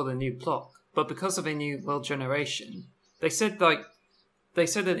explore the new block. But because of a new world generation, they said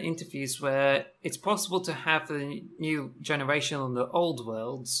in interviews where it's possible to have the new generation on the old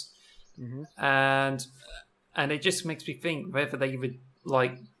worlds, and it just makes me think whether they would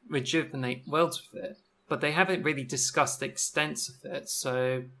like rejuvenate worlds with it. But they haven't really discussed the extent of it,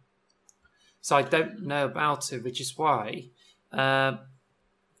 so I don't know about it, which is why, for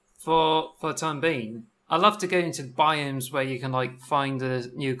the time being, I love to go into biomes where you can like find a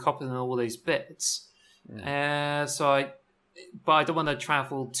new copper and all those bits. Yeah. But I don't want to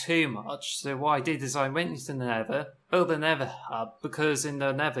travel too much. So what I did is I went into the Nether, built a Nether hub, because in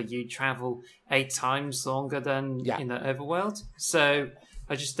the Nether you travel 8 times longer than in the overworld. So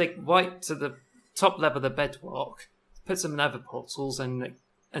I just stick right to the top level of the bedrock, put some Nether portals and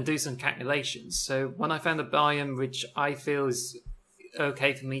do some calculations. So when I found a biome which I feel is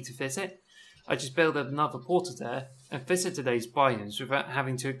okay for me to visit, I just build another portal there and visit those biomes without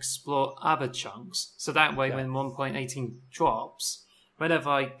having to explore other chunks. So that way, when 1.18 drops, whenever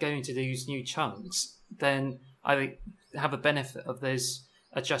I go into these new chunks, then I have a benefit of those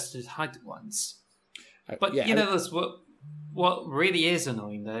adjusted height ones. But what really is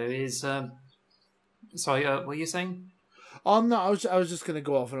annoying though is sorry, what were you saying? No, I was just going to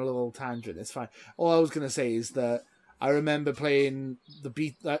go off on a little tangent. It's fine. All I was going to say is that I remember playing the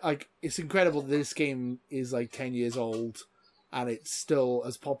beat. Like, it's incredible that this game is like 10 years old, and it's still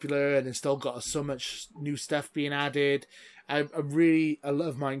as popular, and it's still got so much new stuff being added. I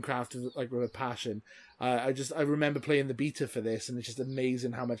love Minecraft like with a passion. I remember playing the beta for this, and it's just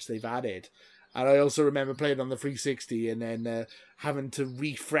amazing how much they've added. And I also remember playing on the 360 and then having to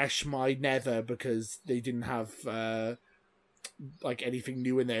refresh my Nether because they didn't have like anything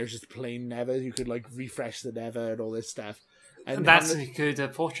new in there. It was just plain Nether. You could like refresh the Nether and all this stuff. And that's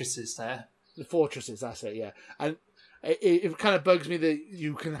good fortresses there. The fortresses, that's it, yeah. And it kind of bugs me that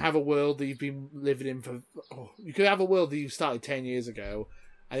you can have a world that you've been living in for... you could have a world that you started 10 years ago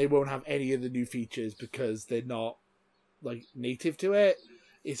and it won't have any of the new features because they're not like native to it.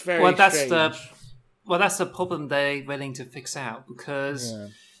 It's very strange. That's the problem they're willing to fix out, because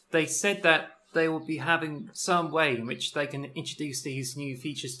they said that they will be having some way in which they can introduce these new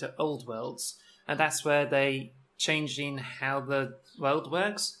features to old worlds, and that's where they change in how the world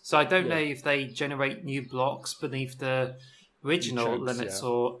works. So I don't know if they generate new blocks beneath the original limits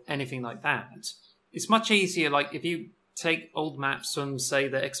or anything like that. It's much easier, like if you take old maps from, say,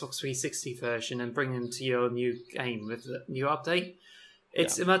 the Xbox 360 version and bring them to your new game with the new update.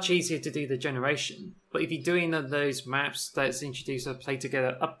 It's much easier to do the generation. But if you're doing those maps that's introduced a Play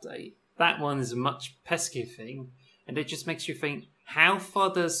Together update, that one is a much peskier thing. And it just makes you think, how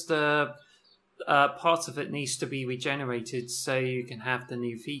far does the part of it needs to be regenerated so you can have the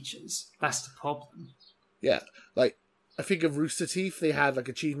new features? That's the problem. Yeah, like, I think of Rooster Teeth, they had like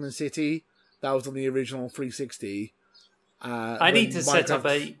Achievement City. That was on the original 360. I need to set up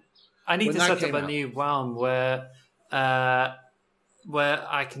a new realm where I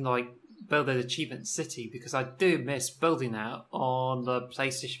can like build an achievement city, because I do miss building that on the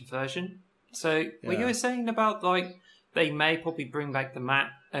PlayStation version. So what you were saying about like they may probably bring back the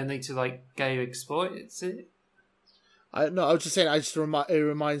map only to like go explore it? I was just saying. It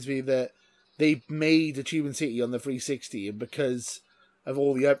reminds me that they made Achievement City on the 360, and because of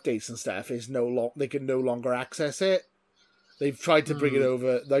all the updates and stuff, they can no longer access it. They've tried to bring it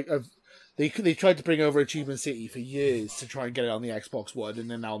over, they tried to bring over Achievement City for years to try and get it on the Xbox One and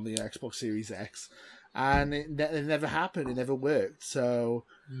then on the Xbox Series X, and it never happened. It never worked. So,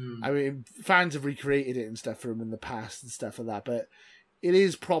 I mean, fans have recreated it and stuff for them in the past and stuff like that, but it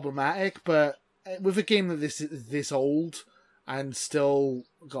is problematic. But with a game that this old and still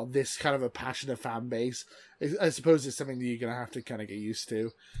got this kind of a passionate fan base, I suppose it's something that you're going to have to kind of get used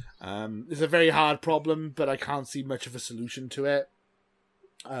to. It's a very hard problem, but I can't see much of a solution to it.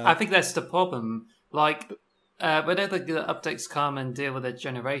 I think that's the problem. Like, whenever the updates come and deal with a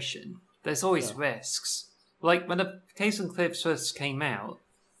generation, there's always risks. Like, when the Caves and Cliffs first came out,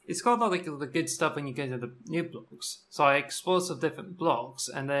 it's got like the good stuff when you go to the new blocks. So I explored some different blocks,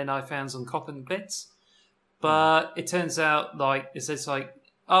 and then I found some copper bits. But it turns out, like, it's just like,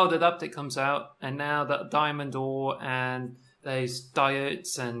 oh, that update comes out, and now the diamond ore and those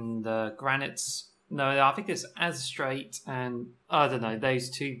diodes and granites. No, I think it's Azstrate and, I don't know, those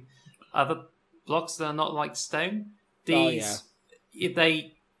two other blocks that are not like stone. These,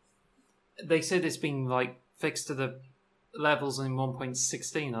 they said it's been, like, fixed to the levels in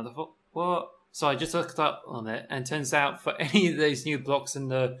 1.16. I thought, what? So I just looked up on it, and it turns out for any of those new blocks in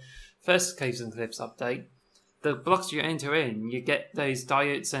the first Caves and Cliffs update, the blocks you enter in, you get those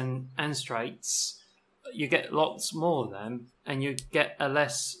diodes and anstrates, you get lots more of them, and you get a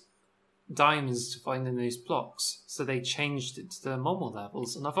less diamonds to find in those blocks. So they changed it to the normal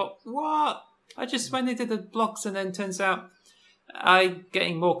levels, and I thought, what? I just went into the blocks, and then turns out I'm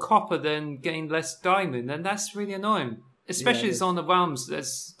getting more copper than getting less diamond, and that's really annoying. Especially it's on the realms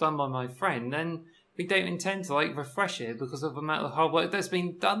that's done by my friend, and we don't intend to like refresh it because of the amount of hard work that's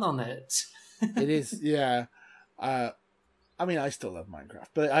been done on it. It is, yeah. I mean, I still love Minecraft,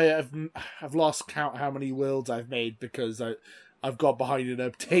 but I've lost count how many worlds I've made because I've got behind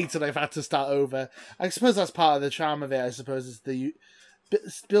an update and I've had to start over. I suppose that's part of the charm of it. I suppose is the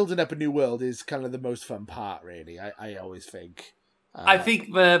building up a new world is kind of the most fun part, really. I always think. I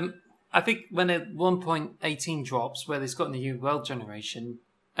think when it 1.18 drops, where it's got a new world generation,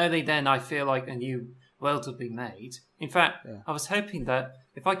 only then I feel like a new world will be made. In fact, I was hoping that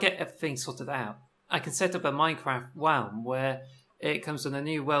if I get everything sorted out, I can set up a Minecraft realm where it comes with a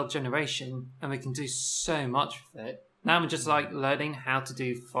new world generation and we can do so much with it. Now I'm just like learning how to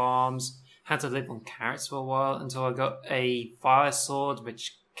do farms, how to live on carrots for a while until I got a fire sword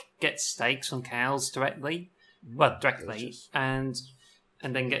which gets steaks from cows directly. Well, directly. Delicious. And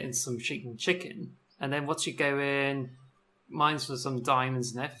then getting some sheep and chicken. And then once you go in, mines for some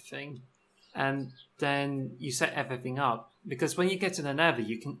diamonds and everything. And then you set everything up. Because when you get to the Nether,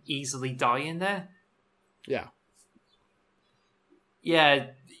 you can easily die in there. Yeah. Yeah,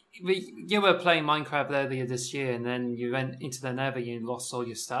 you were playing Minecraft earlier this year, and then you went into the Nether, you lost all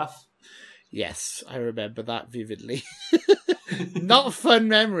your stuff. Yes, I remember that vividly. Not a fun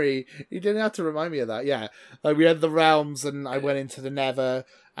memory. You didn't have to remind me of that. Yeah, like we had the realms, and I went into the Nether,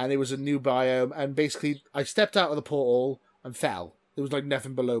 and it was a new biome, and basically I stepped out of the portal and fell. There was like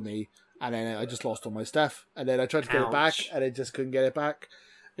nothing below me, and then I just lost all my stuff, and then I tried to get it back, and I just couldn't get it back.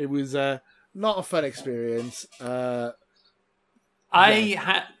 It was not a fun experience.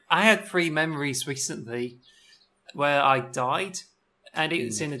 I had 3 memories recently where I died, and it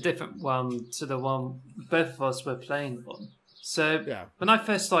was in a different one to the one both of us were playing on. So when I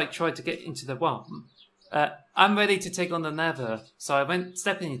first tried to get into the one, I'm ready to take on the Nether. So I went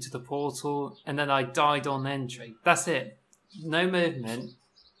stepping into the portal, and then I died on entry. That's it. No movement.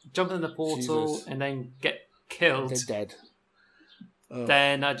 Jump in the portal, Jesus. And then get killed. They're dead. Oh.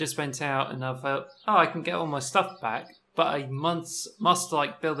 Then I just went out, and I felt, I can get all my stuff back. But I must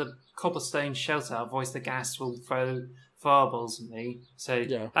build a cobblestone shelter, otherwise the gas will throw fireballs at me. So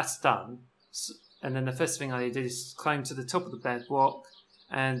that's done. So, and then the first thing I did is climb to the top of the bedrock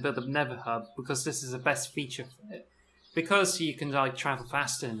and build a Nether hub, because this is the best feature for it. Because you can travel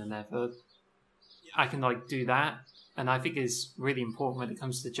faster in the Nether, I can do that. And I think it's really important when it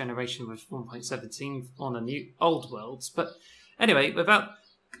comes to the generation with 1.17 on the new old worlds. But anyway, without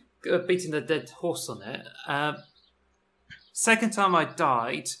beating the dead horse on it, second time I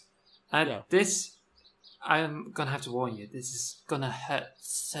died, this, I'm going to have to warn you, this is going to hurt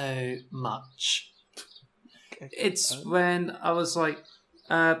so much. It's when I was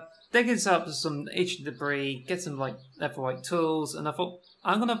digging up some ancient debris, get some netherite tools, and I thought,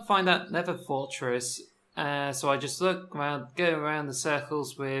 I'm going to find that Nether fortress. So I just look around, go around the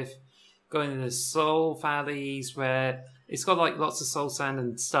circles with going to the soul valleys where it's got lots of soul sand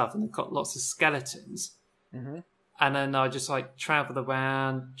and stuff, and it's got lots of skeletons. Mm-hmm. And then I just traveled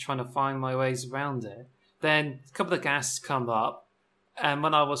around trying to find my ways around it. Then a couple of ghasts come up, and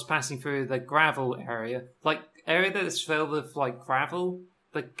when I was passing through the gravel area, area that's filled with like gravel.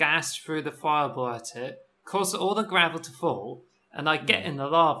 The gas threw the fireball at it, caused all the gravel to fall, and I get in the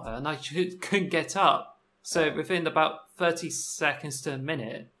lava, and I couldn't get up. So within about 30 seconds to a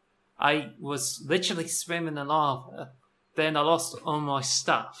minute, I was literally swimming in lava. Then I lost all my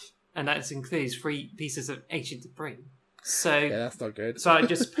stuff, and that includes 3 pieces of ancient debris. So Yeah, that's not good. So I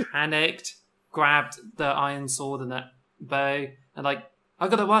just panicked, grabbed the iron sword and that bow, and like, I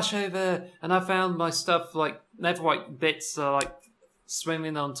gotta rush over, and I found my stuff, like, netherite bits are like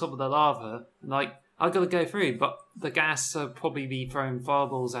swimming on top of the lava, and like, I gotta go through, but the gas will probably be throwing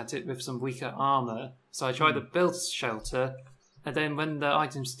fireballs at it with some weaker armor. So I tried to build shelter, and then when the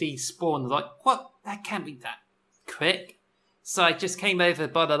items despawned, I was like, what? That can't be that quick. So I just came over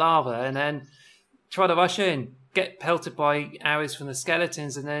by the lava and then tried to rush in, get pelted by arrows from the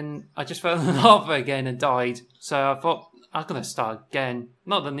skeletons, and then I just fell in the lava again and died. So I thought, I'm going to start again.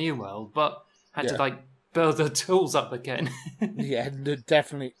 Not the new world, but had to like build the tools up again. Yeah,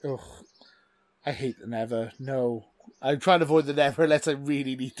 definitely. Ugh. I hate the Nether. No. I'm trying to avoid the Nether unless I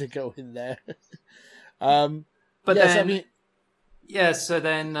really need to go in there. But yes, then, I mean... yeah, so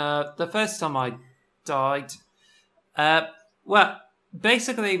then the first time I died, well,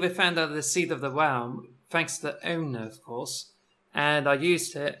 basically we found out the Seed of the Realm, thanks to the owner, of course, and I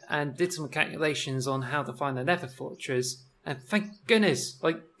used it and did some calculations on how to find the Nether Fortress, and thank goodness,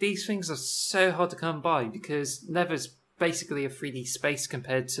 like, these things are so hard to come by, because Nether's basically a 3D space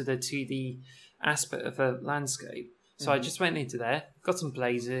compared to the 2D aspect of a landscape. So I just went into there, got some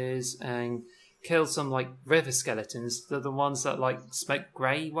blazes, and killed some, like, river skeletons. They're the ones that, like, smoke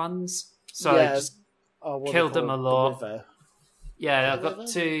grey ones. So I just killed them a lot. The Yeah, I got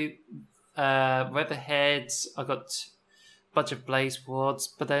 2 river heads. I got a bunch of blaze wards.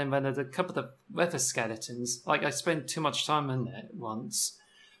 But then when there's a couple of river skeletons, like, I spent too much time in there once.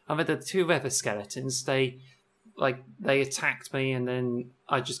 And with the 2 river skeletons, they attacked me, and then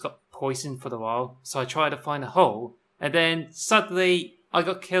I just got poisoned for a while. So I tried to find a hole, and then suddenly I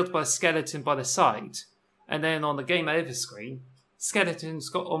got killed by a skeleton by the side. And then on the game over screen, skeletons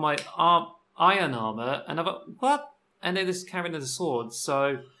got all my iron armor, and I thought, what? And they just carrying the sword.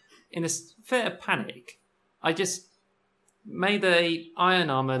 So in a fit of panic, I just made the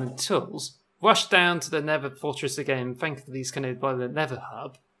iron armor and tools, rushed down to the Nether Fortress again, thankfully it's connected by the Nether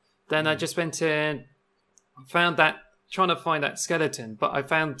Hub. Then I just went in, found that, trying to find that skeleton, but I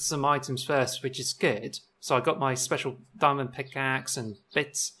found some items first, which is good. So I got my special diamond pickaxe and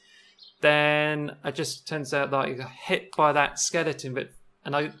bits. Then it just turns out that I got hit by that skeleton,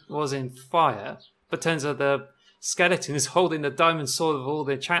 and I was in fire. But turns out the skeleton is holding the diamond sword with all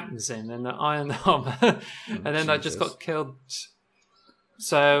the enchantments in and the iron armor. And then I just got killed.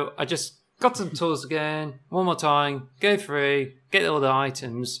 So I just got some tools again, one more time, go through, get all the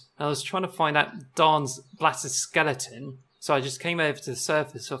items. And I was trying to find out Dawn's blasted skeleton. So I just came over to the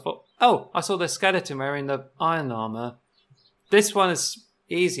surface. So I thought, oh, I saw the skeleton wearing the iron armor. This one is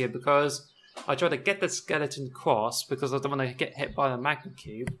easier because I tried to get the skeleton across because I don't want to get hit by the magma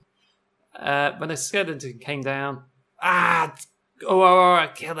cube. When the skeleton came down, I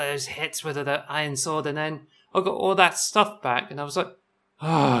killed those hits with the iron sword, and then I got all that stuff back, and I was like,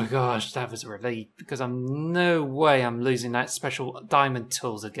 oh gosh, that was a relief, because I'm no way I'm losing that special diamond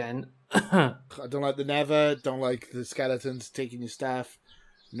tools again. I don't like the Nether, don't like the skeletons taking your staff.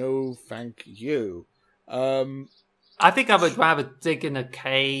 No, thank you. I think I would rather dig in the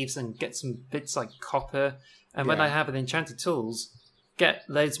caves and get some bits like copper, and when I have an enchanted tools, get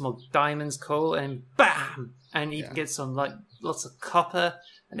loads more diamonds, coal, and bam! And you can get some, like, lots of copper,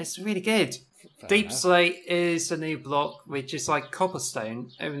 and it's really good. Deep Slate is a new block, which is like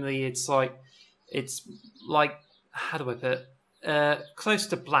cobblestone, only it's like, how do I put it? Close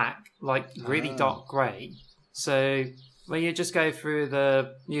to black, like really dark grey. So when you just go through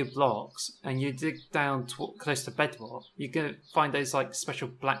the new blocks and you dig down close to bedrock, you can find those like special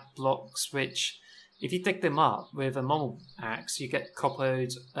black blocks, which if you dig them up with a normal axe, you get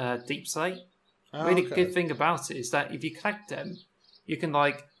coppered deep slate. Really good thing about it is that if you collect them, you can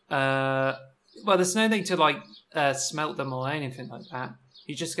like, well, there's no need to like smelt them or anything like that.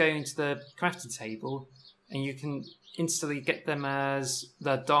 You just go into the crafting table and you can instantly get them light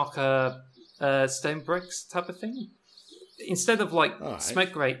thing. Instead of like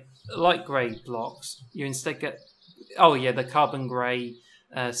light grey blocks, you instead get the carbon grey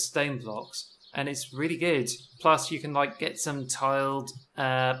stone blocks, and it's really good. Plus, you can like get some tiled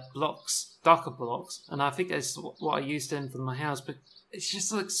blocks, darker blocks, and I think that's what I used in for my house. But it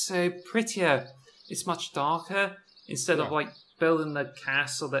just looks so prettier. It's much darker. Instead of like building the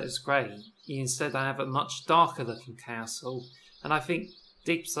castle that is grey, you instead have a much darker looking castle. And I think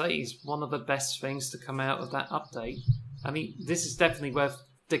Deep Slate is one of the best things to come out of that update. I mean, this is definitely worth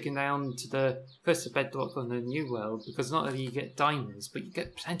digging down to the first of Bedrock on the New World, because not only you get diamonds, but you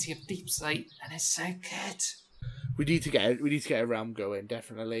get plenty of Deep Slate, and it's so good. We need to get a realm going,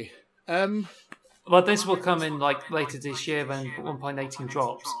 definitely. Well, this will come in like later this year when 1.18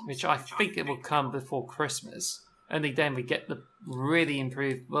 drops, which I think it will come before Christmas. Only then we get the really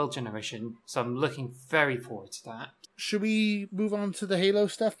improved world generation, so I'm looking very forward to that. Should we move on to the Halo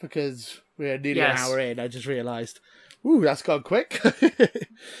stuff? Because we're nearly an hour in, I just realised. Ooh, that's gone quick.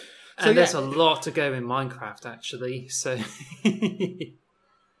 And there's a lot to go in Minecraft, actually, so...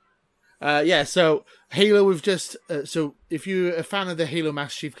 So Halo, we've just... so if you're a fan of the Halo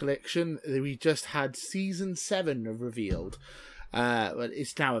Master Chief Collection, we just had Season 7 revealed. But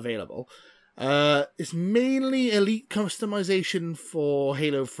it's now available. It's mainly Elite customization for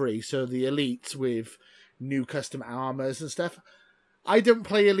Halo 3, so the Elites with new custom armors and stuff. I don't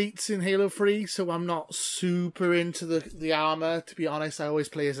play Elites in Halo 3, so I'm not super into the armor, to be honest. I always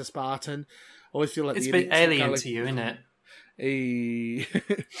play as a Spartan. I always feel like it's the a bit Elites alien to you, isn't it?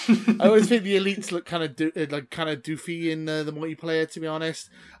 I always think the Elites look kind of doofy in the multiplayer, to be honest.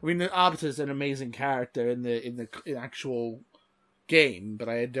 I mean, the Arbiter's an amazing character in the actual game, but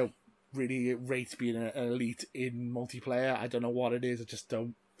I don't really rate being an Elite in multiplayer. I don't know what it is. I just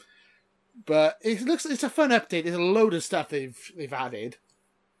don't. But it's a fun update. There's a load of stuff they've added.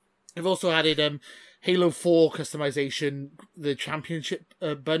 They've also added Halo 4 customization, the Championship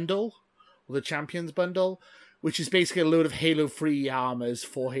bundle, or the Champions bundle, which is basically a load of Halo 3 armors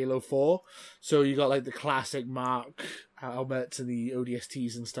for Halo 4. So you got like the classic Mark helmets and the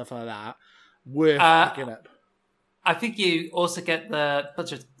ODSTs and stuff like that. Worth picking up. I think you also get the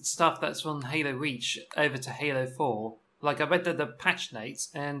bunch of stuff that's from Halo Reach over to Halo 4. Like, I read the patch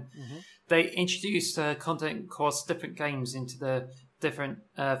notes, and they introduced content across different games into the different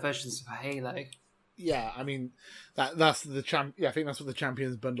versions of Halo. Yeah, I mean, that's the I think that's what the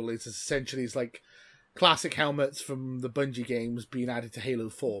Champions bundle is. It's like classic helmets from the Bungie games being added to Halo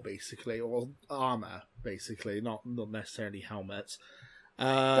 4, basically, or armor, basically, not necessarily helmets.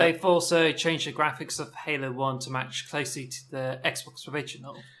 They've also changed the graphics of Halo 1 to match closely to the Xbox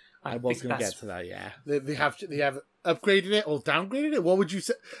original. I was going to get to that, yeah. They have upgraded it or downgraded it? What would you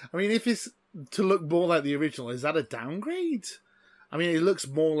say? I mean, if it's to look more like the original, is that a downgrade? I mean, it looks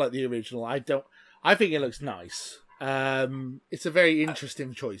more like the original. I think it looks nice. It's a very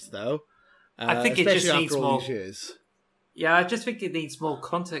interesting choice, though. I think it just needs more. Years. Yeah, I just think it needs more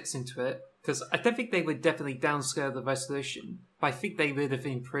context into it, because I don't think they would definitely downscale the resolution, but I think they would have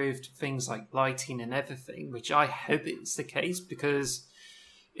improved things like lighting and everything, which I hope it's the case, because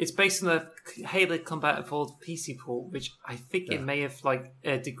it's based on the Halo Combat Evolved PC port, which I think it may have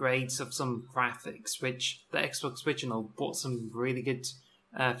degrades of some graphics, which the Xbox original brought some really good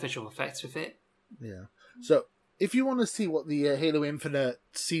visual effects with it. Yeah. So if you want to see what the Halo Infinite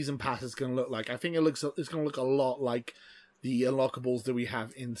Season Pass is going to look like, I think it's going to look a lot like the unlockables that we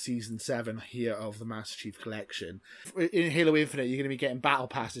have in Season 7 here of the Master Chief Collection. In Halo Infinite, you're going to be getting battle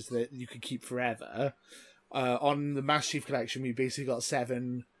passes that you can keep forever. On the Master Chief Collection, we basically got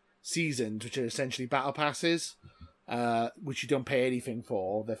 7 seasons, which are essentially battle passes, which you don't pay anything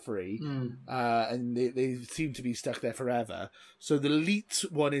for. They're free. And they seem to be stuck there forever. So the Elite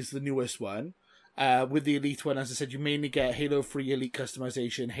one is the newest one. With the Elite one, as I said, you mainly get Halo 3 Elite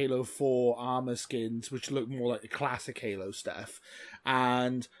customization, Halo 4 armor skins, which look more like the classic Halo stuff.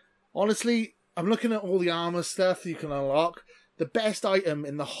 And honestly, I'm looking at all the armor stuff you can unlock. The best item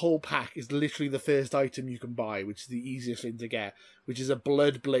in the whole pack is literally the first item you can buy, which is the easiest thing to get, which is a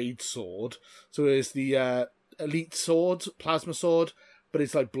Bloodblade sword. So it's the Elite sword, plasma sword, but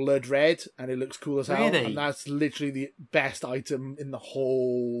it's like blood red, and it looks cool as hell. Really? And that's literally the best item in the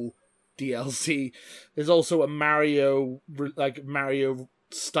whole DLC. There's also a Mario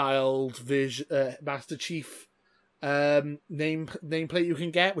styled Master Chief nameplate you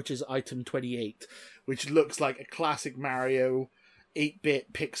can get, which is item 28, which looks like a classic Mario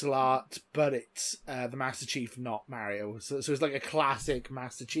 8-bit pixel art, but it's the Master Chief, not Mario. So it's like a classic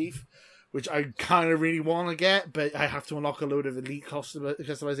Master Chief, which I kind of really want to get, but I have to unlock a load of Elite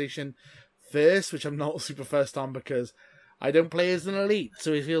customization first, which I'm not super first on because I don't play as an Elite,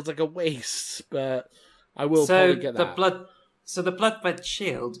 so it feels like a waste, but I will probably get that. The Bloodblade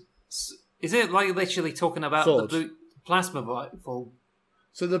shield, is it like literally talking about sword. The blue plasma rifle?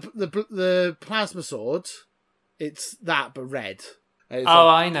 So the plasma sword, it's that, but red.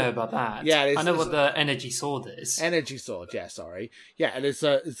 I know about that. Yeah, I know what the energy sword is. Energy sword, yeah, sorry. Yeah, and it's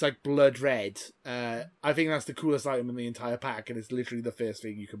like blood red. I think that's the coolest item in the entire pack, and it's literally the first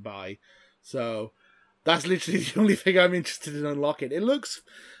thing you can buy. So That's literally the only thing I'm interested in unlocking.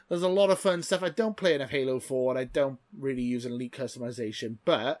 There's a lot of fun stuff. I don't play enough Halo 4, and I don't really use an Elite customization.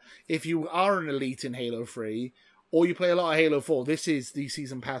 But if you are an Elite in Halo 3, or you play a lot of Halo 4, this is the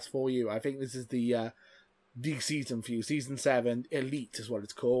season pass for you. I think this is the season for you. Season 7, Elite is what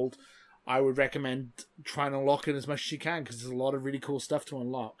it's called. I would recommend trying to unlock it as much as you can, because there's a lot of really cool stuff to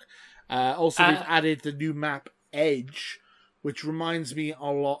unlock. Also, they've added the new map, Edge, which reminds me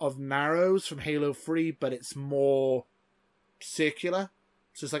a lot of Narrows from Halo 3, but it's more circular.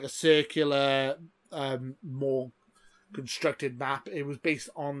 So it's like a circular, more constructed map. It was based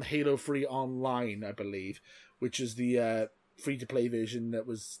on Halo 3 Online, I believe, which is the free-to-play version that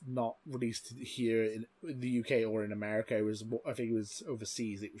was not released here in the UK or in America. I think it was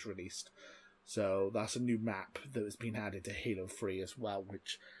overseas it was released. So that's a new map that has been added to Halo 3 as well,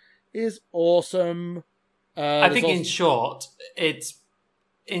 which is awesome. I think in short, it's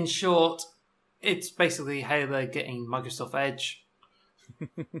basically Halo getting Microsoft Edge.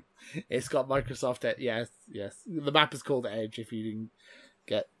 It's got Microsoft Edge. Yes. The map is called Edge. If you didn't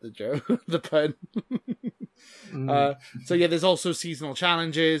get the joke, the pun. So yeah, there's also seasonal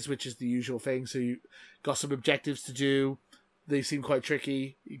challenges, which is the usual thing. So you got some objectives to do. They seem quite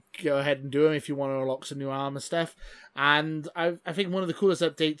tricky. You go ahead and do them if you want to unlock some new armor stuff. And I think one of the coolest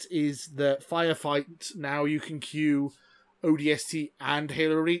updates is the firefight. Now you can queue ODST and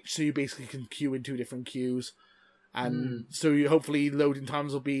Halo Reach, so you basically can queue in 2 different queues. And so hopefully loading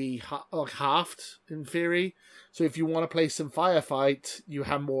times will be halved in theory. So if you want to play some firefight, you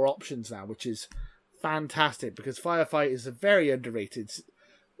have more options now, which is fantastic, because firefight is a very underrated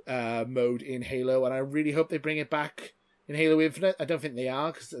mode in Halo, and I really hope they bring it back in Halo Infinite. I don't think they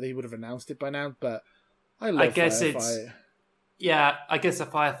are, because they would have announced it by now, but I love firefight. I guess a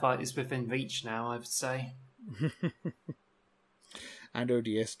firefight is within reach now, I would say. And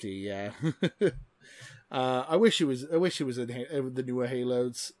ODST, yeah. I wish it was in the newer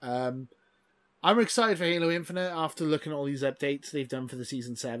Halos. I'm excited for Halo Infinite after looking at all these updates they've done for the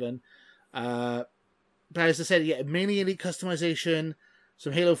Season 7. But as I said, yeah, mainly Elite customization,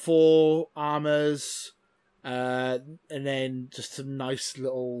 some Halo 4 armors, and then just some nice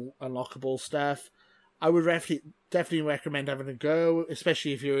little unlockable stuff. I would definitely recommend having a go,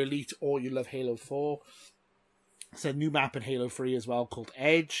 especially if you're Elite or you love Halo 4. It's a new map in Halo 3 as well called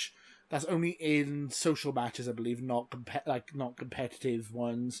Edge. That's only in social matches, I believe, not competitive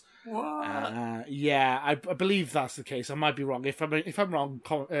ones. What? Yeah, I believe that's the case. I might be wrong. If I'm wrong,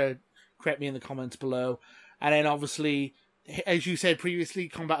 correct me in the comments below. And then obviously, as you said previously,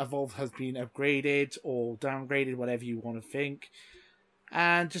 Combat Evolved has been upgraded or downgraded, whatever you want to think.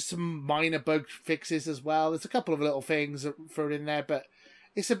 And just some minor bug fixes as well. There's a couple of little things thrown in there, but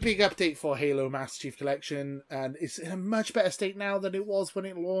it's a big update for Halo Master Chief Collection, and it's in a much better state now than it was when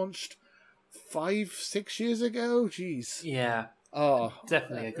it launched 5-6 years ago. Jeez. Yeah. Oh,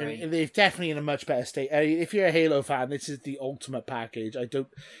 definitely agree. They're definitely in a much better state. If you're a Halo fan, this is the ultimate package.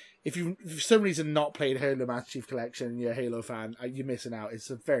 If you for some reason not played Halo Master Chief Collection and you're a Halo fan, you're missing out. It's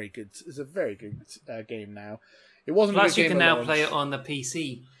a very good game now. It wasn't. Plus, you can now play it on the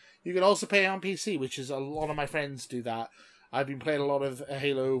PC. You can also play it on PC, which is a lot of my friends do that. I've been playing a lot of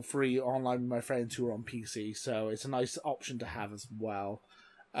Halo 3 online with my friends who are on PC, so it's a nice option to have as well.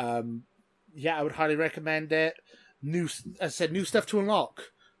 Yeah, I would highly recommend it. As I said, new stuff to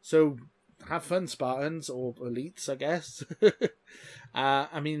unlock. So have fun, Spartans, or Elites, I guess.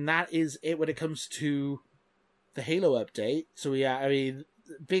 I mean, that is it when it comes to the Halo update. So yeah, I mean,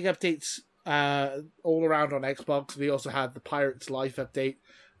 big updates all around on Xbox. We also had the Pirates Life update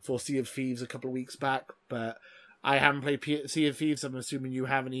for Sea of Thieves a couple of weeks back, but I haven't played Sea of Thieves. I'm assuming you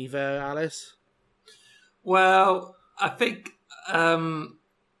haven't either, Alice? Well, I think I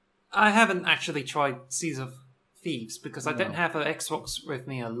haven't actually tried Sea of Thieves because I don't have an Xbox with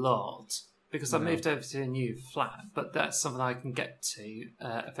me a lot because I moved over to a new flat, but that's something I can get to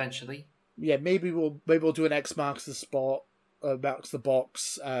eventually. Yeah, maybe we'll do an X marks the spot, marks the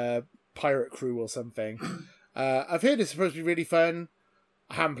box, pirate crew or something. I've heard it's supposed to be really fun.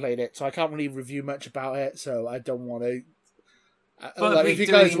 I haven't played it, so I can't really review much about it, so I don't want to... if you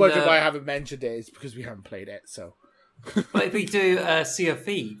guys wonder why I haven't mentioned it, it's because we haven't played it, so... But if we do Sea of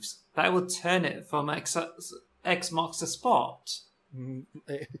Thieves, that will turn it from X marks the spot.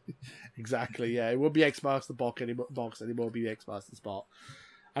 Exactly, yeah. It won't be X marks the box anymore, it won't be X marks the spot.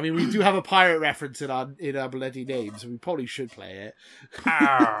 I mean, we do have a pirate reference in our bloody name, so we probably should play it.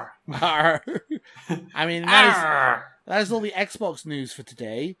 Arr. Arr. I mean, that is all the Xbox news for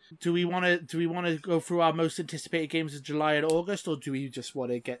today. Do we want to go through our most anticipated games of July and August, or do we just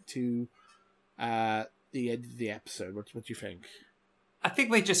want to get to the end of the episode? What do you think? I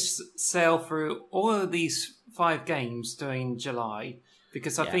think we just sail through all of these 5 games during July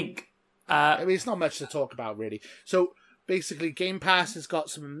because I think. I mean, it's not much to talk about, really. So basically, Game Pass has got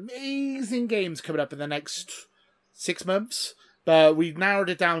some amazing games coming up in the next 6 months, but we've narrowed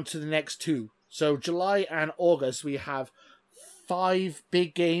it down to the next 2. So July and August, we have 5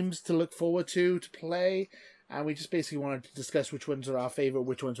 big games to look forward to play. And we just basically wanted to discuss which ones are our favourite,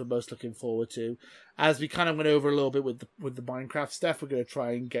 which ones we're most looking forward to. As we kind of went over a little bit with the Minecraft stuff, we're going to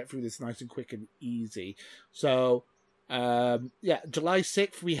try and get through this nice and quick and easy. So, July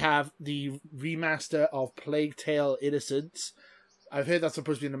 6th, we have the remaster of Plague Tale Innocence. I've heard that's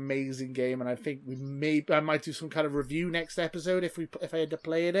supposed to be an amazing game, and I think I might do some kind of review next episode if I had to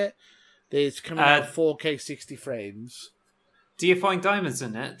play it. It's coming out 4K 60 frames. Do you find diamonds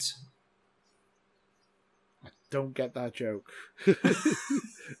in it? Don't get that joke.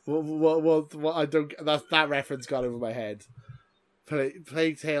 What I don't. That reference got over my head.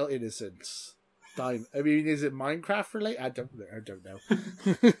 Plague Tale Innocence. I mean, is it Minecraft related? I don't know.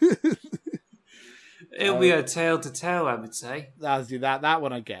 It'll be a tale to tell, I would say. That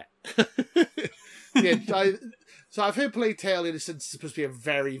one I get. So I've heard Plague Tale Innocence is supposed to be a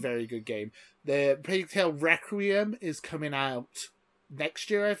very, very good game. The Plague Tale Requiem is coming out next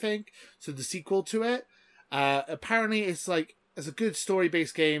year, I think. So the sequel to it. Apparently it's a good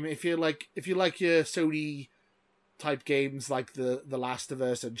story-based game. If you like your Sony type games like the Last of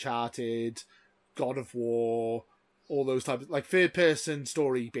Us, Uncharted, God of War, all those types like third-person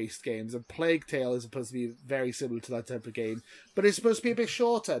story-based games, and Plague Tale is supposed to be very similar to that type of game, but it's supposed to be a bit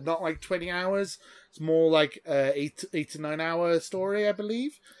shorter, not like 20 hours. It's more like 8 to 9 hour story, I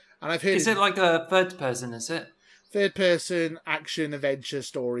believe. And I've heard is it like a third person? Is it third-person action adventure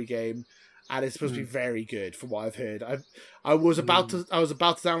story game? And it's supposed to be very good, from what I've heard. I was about to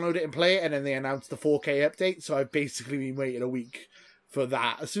download it and play it, and then they announced the 4K update. So I've basically been waiting a week for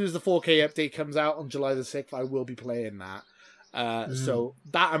that. As soon as the 4K update comes out on July the 6th, I will be playing that. So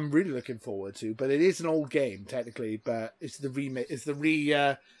that I'm really looking forward to. But it is an old game technically, but it's the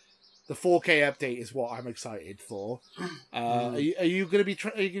 4K update is what I'm excited for. Are you going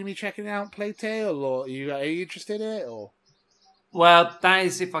to be checking out Plague Tale, or are you interested in it, or? Well, that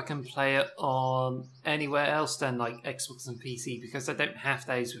is if I can play it on anywhere else than like Xbox and PC, because I don't have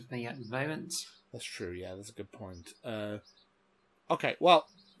those with me at the moment. That's true, yeah, that's a good point. Okay, well,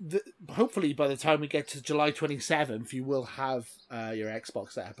 hopefully by the time we get to July 27th, you will have your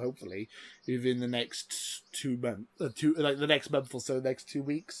Xbox set up, hopefully, within the next 2 months, the next month or so, the next 2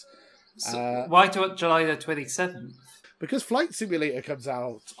 weeks. So why do July the 27th? Because Flight Simulator comes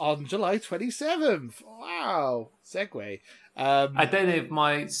out on July 27th. Wow, segue. I don't know if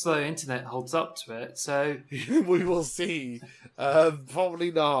my slow internet holds up to it, so we will see.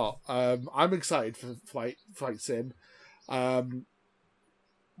 Probably not. I'm excited for Flight Sim.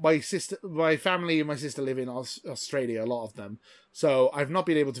 My family and my sister live in Australia, a lot of them. So I've not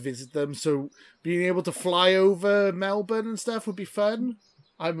been able to visit them. So being able to fly over Melbourne and stuff would be fun.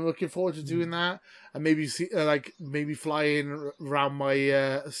 I'm looking forward to doing that, and maybe flying around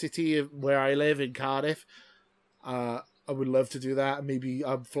my city where I live in Cardiff. I would love to do that. Maybe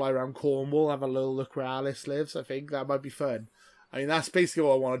I'll fly around Cornwall, have a little look where Alice lives. I think that might be fun. I mean, that's basically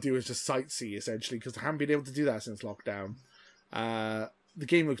all I want to do is just sightsee, essentially, because I haven't been able to do that since lockdown. The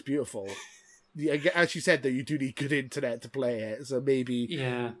game looks beautiful. As you said, though, you do need good internet to play it, so maybe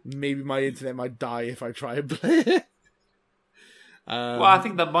my internet might die if I try and play it. Well, I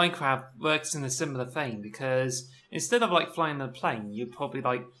think that Minecraft works in a similar vein, because instead of like flying a plane, you probably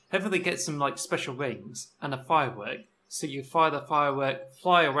hopefully get some like special rings and a firework. So you fire the firework,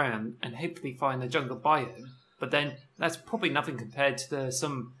 fly around, and hopefully find a jungle biome. But then that's probably nothing compared to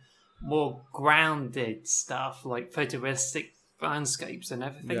some more grounded stuff like photorealistic landscapes and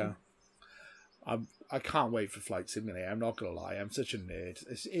everything. Yeah. I can't wait for Flight Simulator. I'm not gonna lie. I'm such a nerd.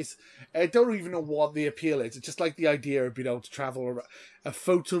 It's I don't even know what the appeal is. It's just like the idea of being able to travel around a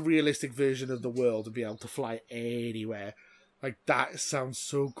photorealistic version of the world and be able to fly anywhere. Like that sounds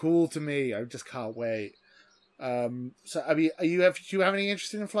so cool to me. I just can't wait. So I mean, do you have any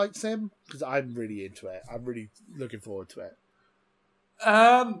interest in Flight Sim? Because I'm really into it. I'm really looking forward to it.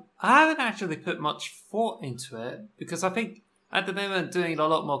 I haven't actually put much thought into it because I think at the moment I'm doing a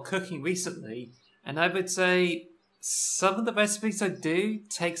lot more cooking recently. And I would say some of the recipes I do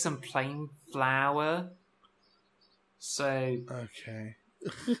take some plain flour. So okay,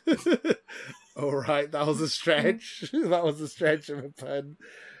 all right, that was a stretch. That was a stretch of a pun.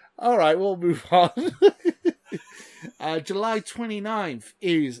 All right, we'll move on. July 29th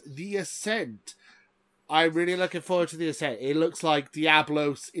is The Ascent. I'm really looking forward to The Ascent. It looks like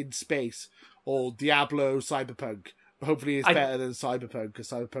Diablo in space or Diablo Cyberpunk. hopefully it's better than Cyberpunk, because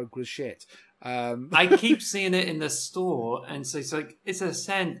Cyberpunk was shit. I keep seeing it in the store, and so it's like, it's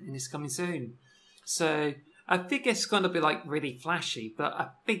Ascent, and it's coming soon. So I think it's going to be like really flashy, but I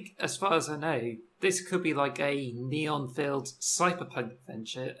think, as far as I know, this could be like a neon-filled cyberpunk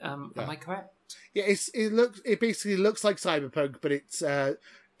adventure. Am I correct? Yeah, it basically looks like Cyberpunk, but it's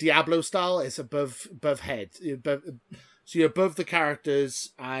Diablo style. It's above head, so you're above the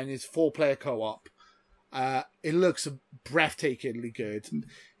characters, and it's 4-player co-op. It looks breathtakingly good.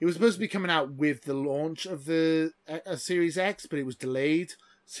 It was supposed to be coming out with the launch of the Series X, but it was delayed,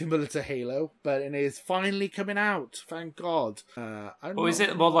 similar to Halo. But it is finally coming out. Thank God. Or is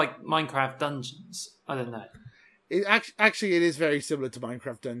it more like Minecraft Dungeons? I don't know. Actually, it is very similar to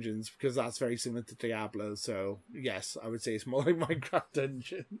Minecraft Dungeons, because that's very similar to Diablo. So yes, I would say it's more like Minecraft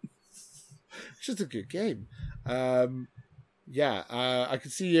Dungeons. It's just a good game. I can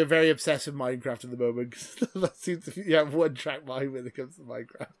see you're very obsessed with Minecraft at the moment. That seems to be one track mind when it comes to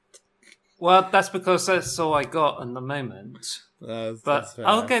Minecraft. Well, that's because that's all I got at the moment. But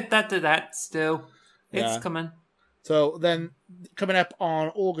I'll get that to that still. It's coming. So then, coming up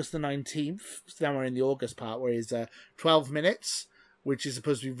on August the 19th, so then we're in the August part, where it's 12 Minutes, which is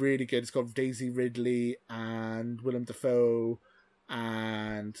supposed to be really good. It's got Daisy Ridley and Willem Dafoe,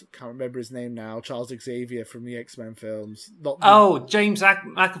 and can't remember his name now, Charles Xavier from the X-Men films. James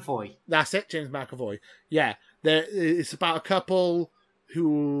McAvoy. That's it, James McAvoy. Yeah, it's about a couple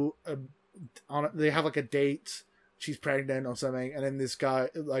who they have like a date. She's pregnant or something, and then this guy,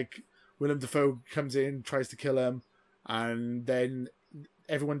 like Willem Dafoe, comes in, tries to kill him, and then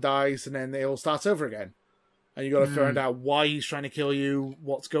everyone dies, and then it all starts over again. And you got to find out why he's trying to kill you,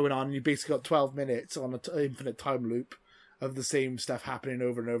 what's going on. And you basically got 12 minutes on an infinite time loop of the same stuff happening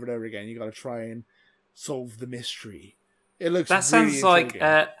over and over and over again. You got to try and solve the mystery. It looks that really sounds like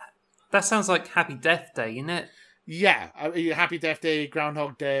that sounds like Happy Death Day, isn't it? Yeah, Happy Death Day,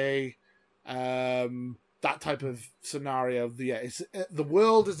 Groundhog Day, that type of scenario. It's the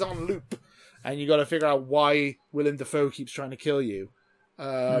world is on loop, and you got to figure out why Willem Dafoe keeps trying to kill you.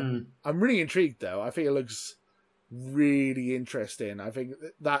 I'm really intrigued, though. I think it looks really interesting. I think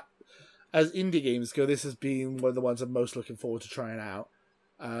that as indie games go, this has been one of the ones I'm most looking forward to trying out.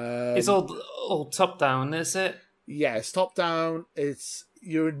 It's all top down, is it? Yeah, it's top down.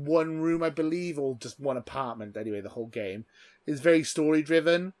 You're in one room, I believe, or just one apartment. Anyway, the whole game is very story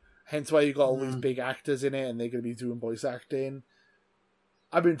driven. Hence why you got all these big actors in it, and they're going to be doing voice acting.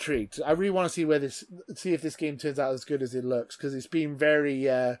 I'm intrigued. I really want to see if this game turns out as good as it looks, because it's been very,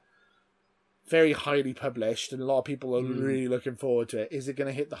 very highly published, and a lot of people are really looking forward to it. Is it going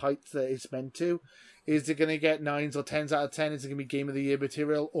to hit the heights that it's meant to? Is it going to get 9s or 10s out of 10? Is it going to be Game of the Year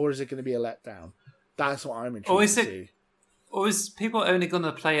material, or is it going to be a letdown? That's what I'm intrigued to see. Or is people only going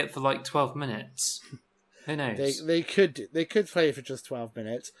to play it for like 12 minutes? Who knows? They could play it for just 12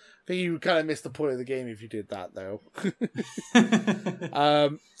 minutes. I think you kind of missed the point of the game if you did that, though.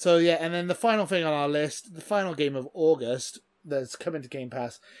 So yeah, and then the final thing on our list, the final game of August that's coming to Game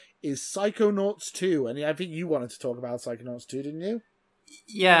Pass, is Psychonauts 2. And I think you wanted to talk about Psychonauts 2, didn't you?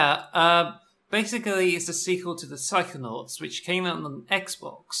 Yeah. Basically, it's a sequel to the Psychonauts, which came out on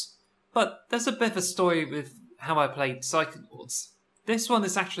Xbox. But there's a bit of a story with how I played Psychonauts. This one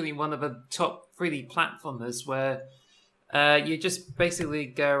is actually one of the top 3D platformers where you just basically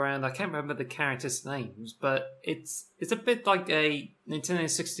go around. I can't remember the characters' names, but it's a bit like a Nintendo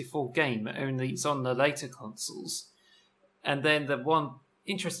 64 game, only it's on the later consoles. And then the one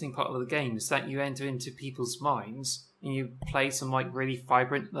interesting part of the game is that you enter into people's minds and you play some like really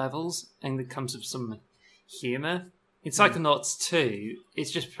vibrant levels, and it comes with some humor. In Psychonauts 2,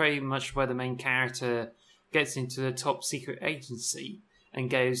 it's just pretty much where the main character gets into the top secret agency and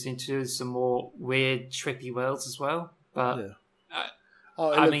goes into some more weird, trippy worlds as well. But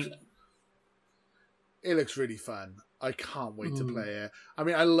it looks really fun. I can't wait to play it. I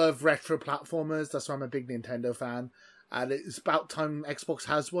mean, I love retro platformers. That's why I'm a big Nintendo fan. And it's about time Xbox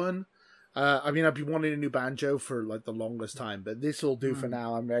has one. I mean, I've been wanting a new Banjo for like the longest time, but this will do for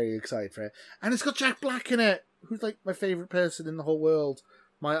now. I'm very excited for it. And it's got Jack Black in it, who's like my favourite person in the whole world.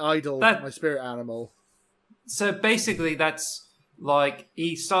 My idol, my spirit animal. So basically, that's like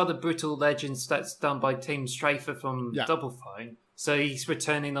he started Brutal Legends that's done by Tim Strafer from Double Fine. So he's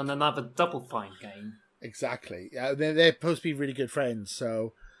returning on another Double Fine game. Exactly. Yeah, they're supposed to be really good friends,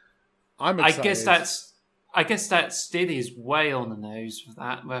 so I'm excited. I guess that still is way on the nose with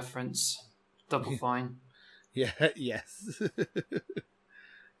that reference. Double Fine. Yeah. Yes.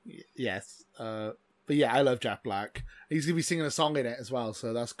 Yes. But yeah, I love Jack Black. He's gonna be singing a song in it as well,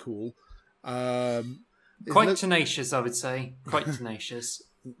 so that's cool. Quite tenacious, I would say. Quite tenacious.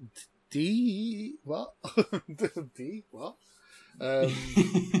 D what? D what? I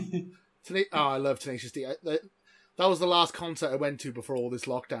love Tenacious D. That was the last concert I went to before all this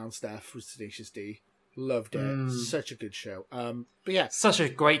lockdown stuff. Was Tenacious D. Loved it. Such a good show. But yeah, such a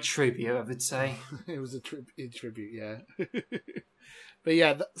great tribute, I would say. It was a tribute, yeah. But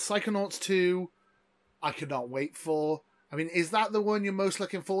yeah, Psychonauts 2, I could not wait for. I mean, is that the one you're most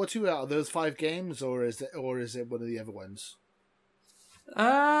looking forward to out of those 5 games, or is it one of the other ones?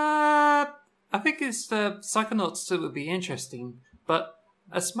 I think it's the Psychonauts 2 would be interesting, but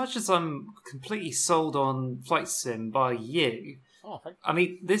as much as I'm completely sold on Flight Sim by you, I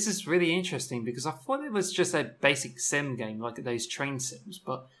mean, this is really interesting because I thought it was just a basic sim game like those train sims,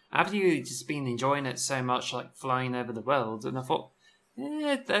 but after you just been enjoying it so much, like flying over the world, and I thought,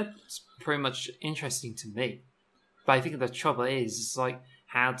 that's pretty much interesting to me. But I think the trouble is, it's like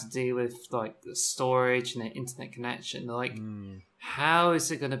how to deal with like the storage and the internet connection. Like, how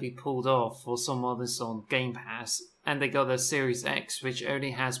is it going to be pulled off for someone that's on Game Pass and they got the Series X, which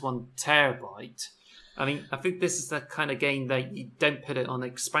only has 1 terabyte? I mean, I think this is the kind of game that you don't put it on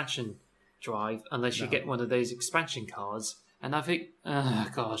expansion drive unless you get one of those expansion cards. And I think,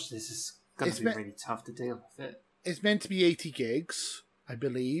 gosh, this is going to be really tough to deal with it. It's meant to be 80 gigs, I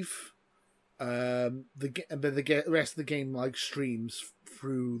believe. The rest of the game like streams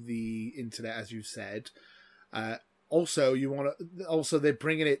through the internet, as you said. Also, they're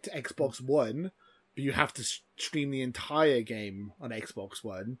bringing it to Xbox One, but you have to stream the entire game on Xbox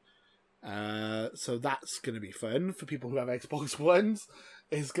One. So that's going to be fun for people who have Xbox Ones.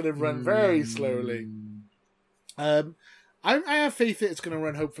 It's going to run very slowly. I have faith that it's going to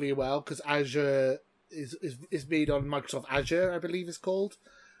run hopefully well because Azure is made on Microsoft Azure, I believe it's called,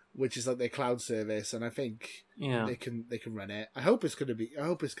 which is like their cloud service, and I think they can run it. I hope it's going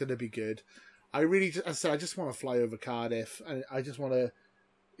to be good. I just want to fly over Cardiff, and I just want to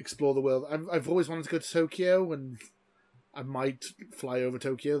explore the world. I've always wanted to go to Tokyo, and I might fly over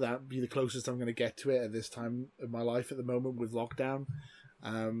Tokyo. That'd be the closest I'm going to get to it at this time of my life at the moment with lockdown.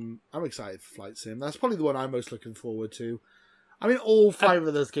 I'm excited for Flight Sim. That's probably the one I'm most looking forward to. I mean, all 5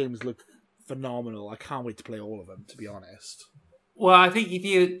 of those games look phenomenal. I can't wait to play all of them, to be honest. Well, I think if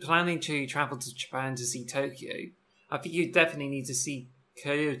you're planning to travel to Japan to see Tokyo, I think you definitely need to see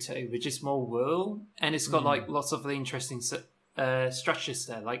Kyoto, which is more rural, and it's got like lots of interesting structures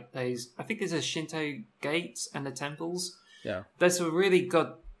there, like those. I think there's a Shinto gates and the temples. Yeah, there's some really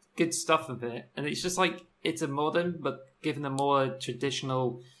good stuff of it, and it's just like it's a modern, but given a more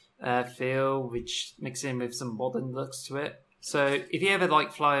traditional feel, which mixes in with some modern looks to it. So if you ever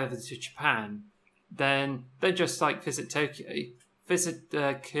like fly over to Japan, then don't just like visit Tokyo, visit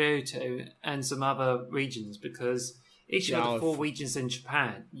Kyoto and some other regions, because each of the 4 regions in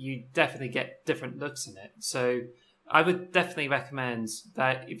Japan, you definitely get different looks in it. So I would definitely recommend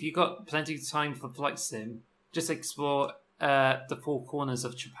that if you've got plenty of time for Flight Sim, just explore the 4 corners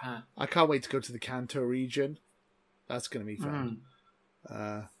of Japan. I can't wait to go to the Kanto region. That's going to be fun.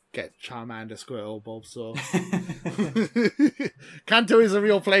 Get Charmander, Squirtle, Bulbasaur. Kanto is a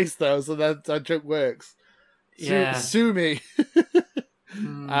real place, though, so that joke works. Sue me.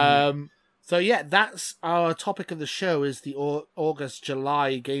 So yeah, that's our topic of the show, is the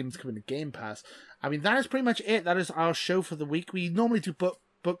August-July games coming to Game Pass. I mean, that is pretty much it. That is our show for the week. We normally do book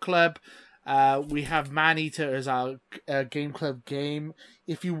club. We have Maneater as our game club game.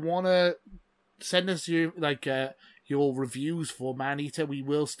 If you want to send us your reviews for Maneater, we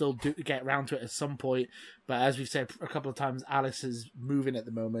will still get around to it at some point. But as we've said a couple of times, Alice is moving at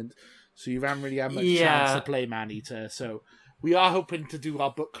the moment, so you haven't really had much chance to play Maneater. So we are hoping to do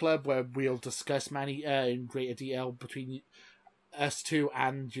our book club where we'll discuss Maneater in greater detail between us two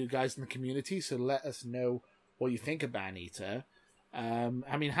and you guys in the community. So let us know what you think of Maneater.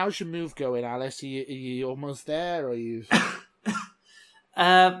 I mean, how's your move going, Alice? Are you almost there? Or are you?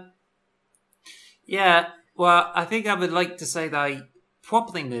 Yeah. Well, I think I would like to say that I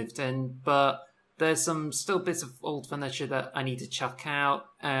properly moved in, but there's some still bits of old furniture that I need to chuck out,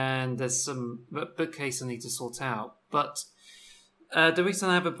 and there's some bookcase I need to sort out. But the reason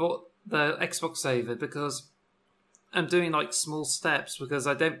I haven't brought the Xbox over, because I'm doing like small steps, because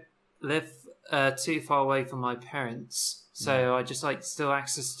I don't live too far away from my parents. So I just like still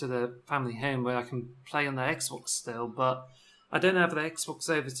access to the family home where I can play on the Xbox still, but I don't have the Xbox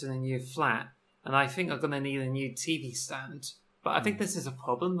over to the new flat, and I think I'm going to need a new TV stand. But I think this is a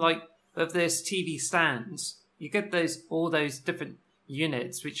problem. Like, with those TV stands, you get all those different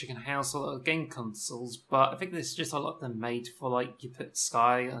units which you can house a lot of game consoles, but I think there's just a lot of them made for, like, you put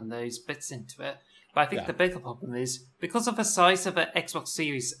Sky and those bits into it. But I think the bigger problem is, because of the size of the Xbox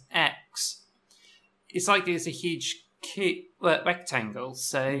Series X, it's like there's a huge rectangle,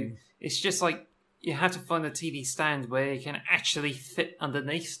 so it's just like you have to find a TV stand where it can actually fit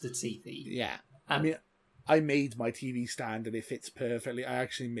underneath the TV. Yeah. I mean, I made my TV stand and it fits perfectly. I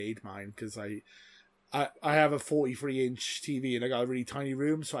actually made mine because I have a 43-inch TV and I got a really tiny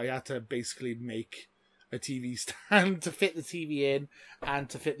room, so I had to basically make a TV stand to fit the TV in and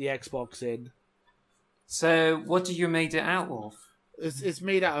to fit the Xbox in. So, what did you made it out of? It's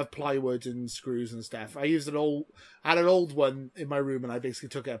made out of plywood and screws and stuff. I had an old one in my room and I basically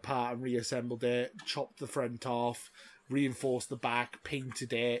took it apart and reassembled it, chopped the front off, reinforced the back,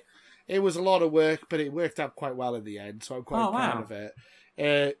 painted it. It was a lot of work, but it worked out quite well in the end, so I'm quite proud of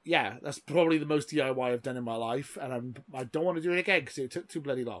it. Yeah, that's probably the most DIY I've done in my life, and I don't want to do it again because it took too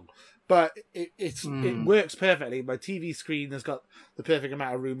bloody long. But it works perfectly. My TV screen has got the perfect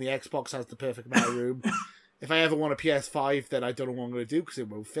amount of room. The Xbox has the perfect amount of room. If I ever want a PS5, then I don't know what I'm going to do because it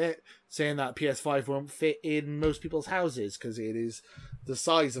won't fit. Saying that PS5 won't fit in most people's houses because it is the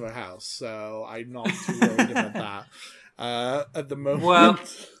size of a house, so I'm not too worried about that at the moment. Well,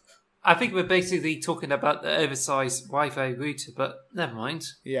 I think we're basically talking about the oversized Wi-Fi router, but never mind.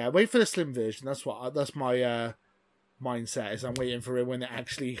 Yeah, wait for the slim version. That's my mindset. Is I'm waiting for it when they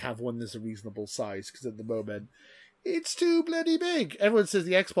actually have one that's a reasonable size. Because at the moment, it's too bloody big. Everyone says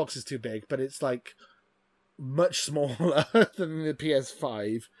the Xbox is too big, but it's like much smaller than the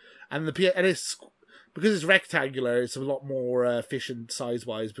PS5, and it's because it's rectangular. It's a lot more efficient size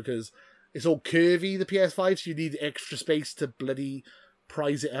wise because it's all curvy. The PS5, so you need extra space to bloody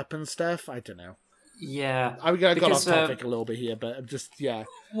prize it up and stuff. I don't know. Yeah. I got off topic a little bit here, but I'm just, yeah.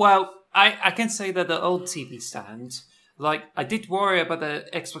 Well, I can say that the old TV stand, like, I did worry about the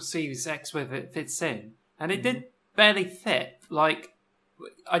Xbox Series X whether it fits in, and it did barely fit. Like,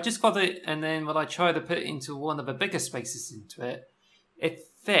 I just got it, and then when I tried to put it into one of the bigger spaces into it, it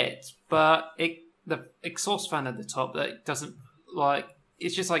fit, but the exhaust fan at the top, that doesn't, like,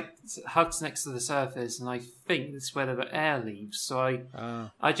 it's just like it hugs next to the surface, and I think that's where the air leaves. So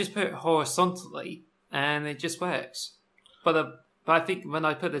I just put it horizontally, and it just works. But I think when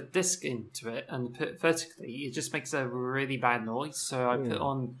I put the disc into it and put it vertically, it just makes a really bad noise. So I put it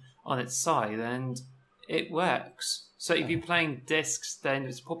on its side, and it works. So if you're playing discs, then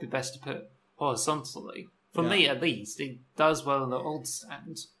it's probably best to put horizontally. For me, at least, it does well on the old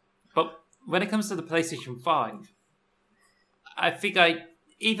stand. But when it comes to the PlayStation 5, I think I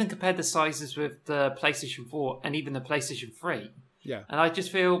even compared the sizes with the PlayStation 4 and even the PlayStation 3. Yeah. And I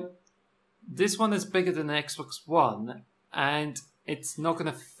just feel this one is bigger than the Xbox One, and it's not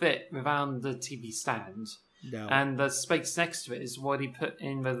going to fit without the TV stand. No. And the space next to it is what he put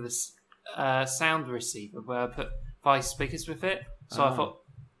in with this sound receiver, where I put 5 speakers with it. So I thought,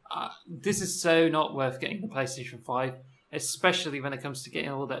 this is so not worth getting the PlayStation 5, especially when it comes to getting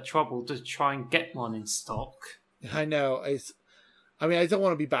all that trouble to try and get one in stock. I know. I don't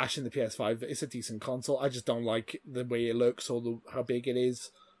want to be bashing the PS5. It's a decent console. I just don't like the way it looks or how big it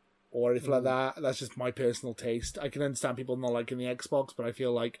is or anything like that. That's just my personal taste. I can understand people not liking the Xbox, but I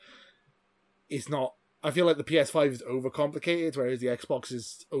feel like it's not... I feel like the PS5 is overcomplicated, whereas the Xbox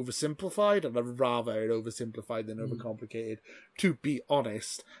is oversimplified, and I'd rather it oversimplified than overcomplicated, to be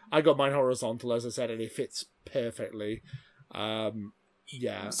honest. I got mine horizontal, as I said, and it fits perfectly.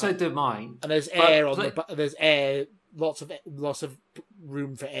 Yeah. So do mine. And there's air there's air... Lots of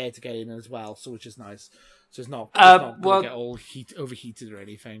room for air to get in as well, so which is nice. So it's not going to get all overheated or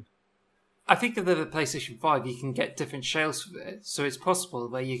anything. I think that the PlayStation 5, you can get different shells for it, so it's possible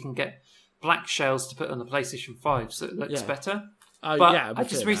where you can get black shells to put on the PlayStation 5, so it looks better. I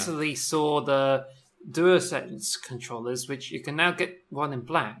just recently saw the DualSense controllers, which you can now get one in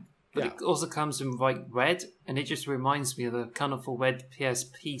black, but it also comes in like red, and it just reminds me of the colourful red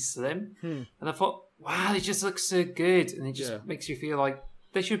PSP Slim. And I thought, wow, it just looks so good, and it just makes you feel like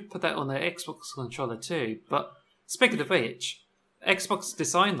they should put that on the Xbox controller too. But speaking of which, Xbox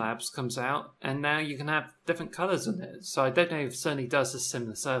Design Labs comes out, and now you can have different colours on it. So I don't know if Sony does a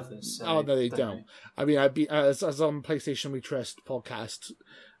similar service. So no, they don't. I mean, as on PlayStation We Trust podcast,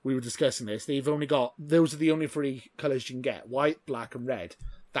 we were discussing this. They've only got... Those are the only 3 colours you can get. White, black, and red.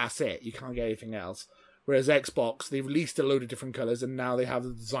 That's it. You can't get anything else. Whereas Xbox, they've released a load of different colours, and now they have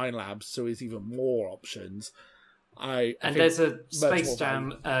the Design Labs, so it's even more options. And there's a Space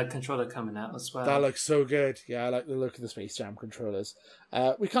Jam controller coming out as well. That looks so good. Yeah, I like the look of the Space Jam controllers.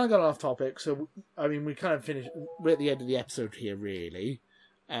 We kind of got off topic, so I mean, we kind of finished. We're at the end of the episode here, really.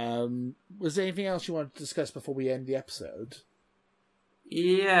 Was there anything else you wanted to discuss before we end the episode?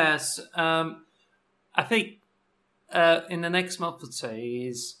 Yes, I think in the next month or two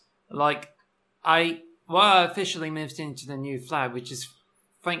is like I officially moved into the new flat, which is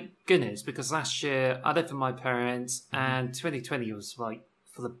thank goodness, because last year I lived with my parents, and 2020 was like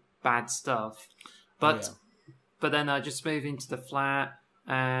full of bad stuff. But then I just moved into the flat,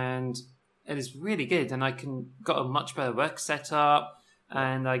 and it is really good, and I got a much better work setup,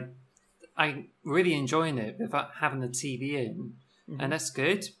 and I really enjoying it without having the TV in, and that's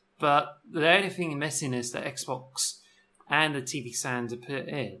good. But the only thing missing is the Xbox and the TV stand to put it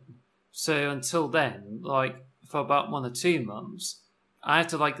in. So until then, like for about 1 or 2 months, I had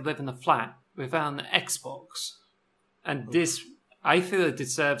to like live in a flat without an Xbox, and this I feel it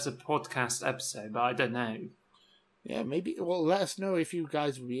deserves a podcast episode, but I don't know. Yeah, maybe. Well, let us know if you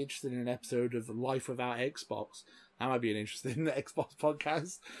guys would be interested in an episode of Life Without Xbox. That might be an interesting Xbox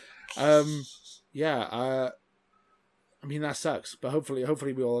podcast. I mean, that sucks, but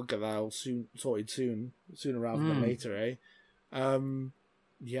hopefully we all get that all sorted sooner rather than later, eh?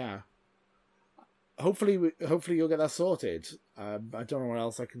 Yeah. Hopefully you'll get that sorted. I don't know what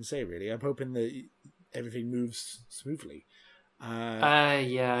else I can say, really. I'm hoping that everything moves smoothly.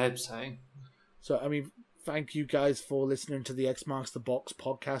 Yeah, I hope so. So, I mean, thank you guys for listening to the X Marks the Box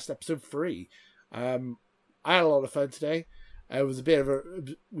podcast, episode 3. I had a lot of fun today. It was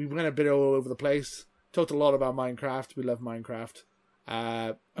we went a bit all over the place. Talked a lot about Minecraft. We love Minecraft.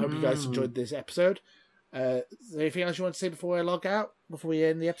 I hope you guys enjoyed this episode. Is there anything else you want to say before I log out? Before we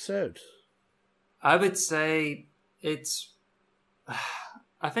end the episode? I would say I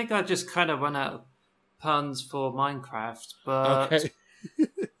think I just kind of run out of puns for Minecraft, but okay.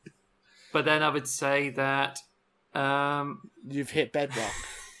 But then I would say that you've hit bedrock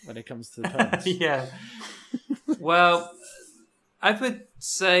when it comes to the puns. Yeah. Well, I would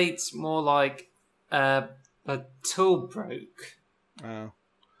say it's more like a tool broke. Oh.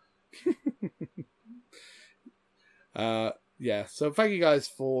 Yeah. So thank you guys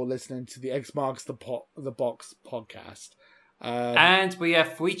for listening to the X Marks the Box podcast. And we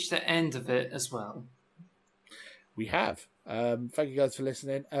have reached the end of it as well. We have. Thank you guys for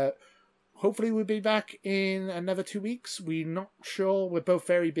listening. Hopefully we'll be back in another 2 weeks. We're not sure. We're both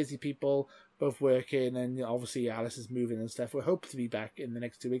very busy people, both working, and obviously Alice is moving and stuff. We hope to be back in the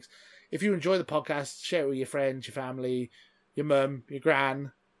next 2 weeks. If you enjoy the podcast, share it with your friends, your family, your mum, your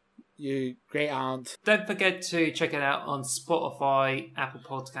gran, your great aunt. Don't forget to check it out on Spotify, Apple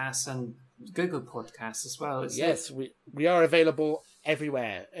Podcasts, and Google Podcasts as well. Yes, we are available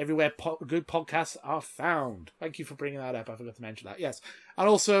everywhere. Everywhere good podcasts are found. Thank you for bringing that up. I forgot to mention that. Yes. And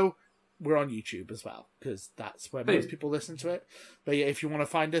also, we're on YouTube as well, because that's where most people listen to it. But yeah, if you want to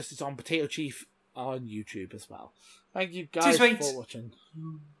find us, it's on Potato Chief on YouTube as well. Thank you guys for watching.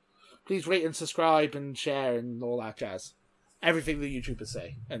 Please rate and subscribe and share and all that jazz. Everything the YouTubers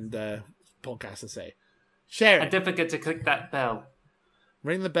say and podcasters say. Share it. And don't forget to click that bell.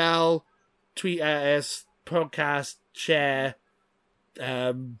 Ring the bell, tweet at us, podcast, share,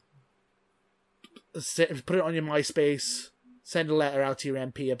 put it on your MySpace, send a letter out to your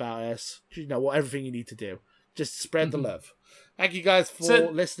MP about us. You know, everything you need to do. Just spread the love. Thank you guys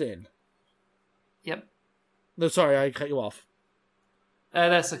for listening. Yep. No, sorry, I cut you off.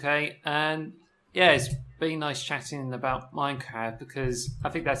 That's okay. And yeah, it's been nice chatting about Minecraft, because I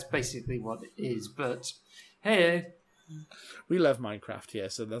think that's basically what it is. But hey, we love Minecraft here,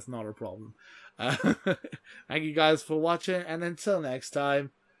 so that's not a problem. Thank you guys for watching, and until next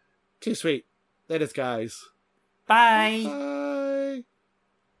time, too sweet. Later, guys. Bye. Bye.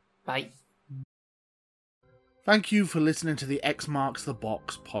 Bye. Thank you for listening to the X Marks the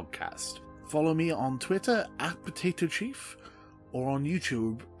Box podcast. Follow me on Twitter at Potato Chief, or on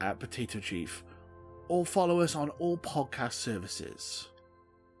YouTube at Potato Chief, or follow us on all podcast services.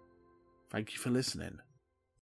 Thank you for listening.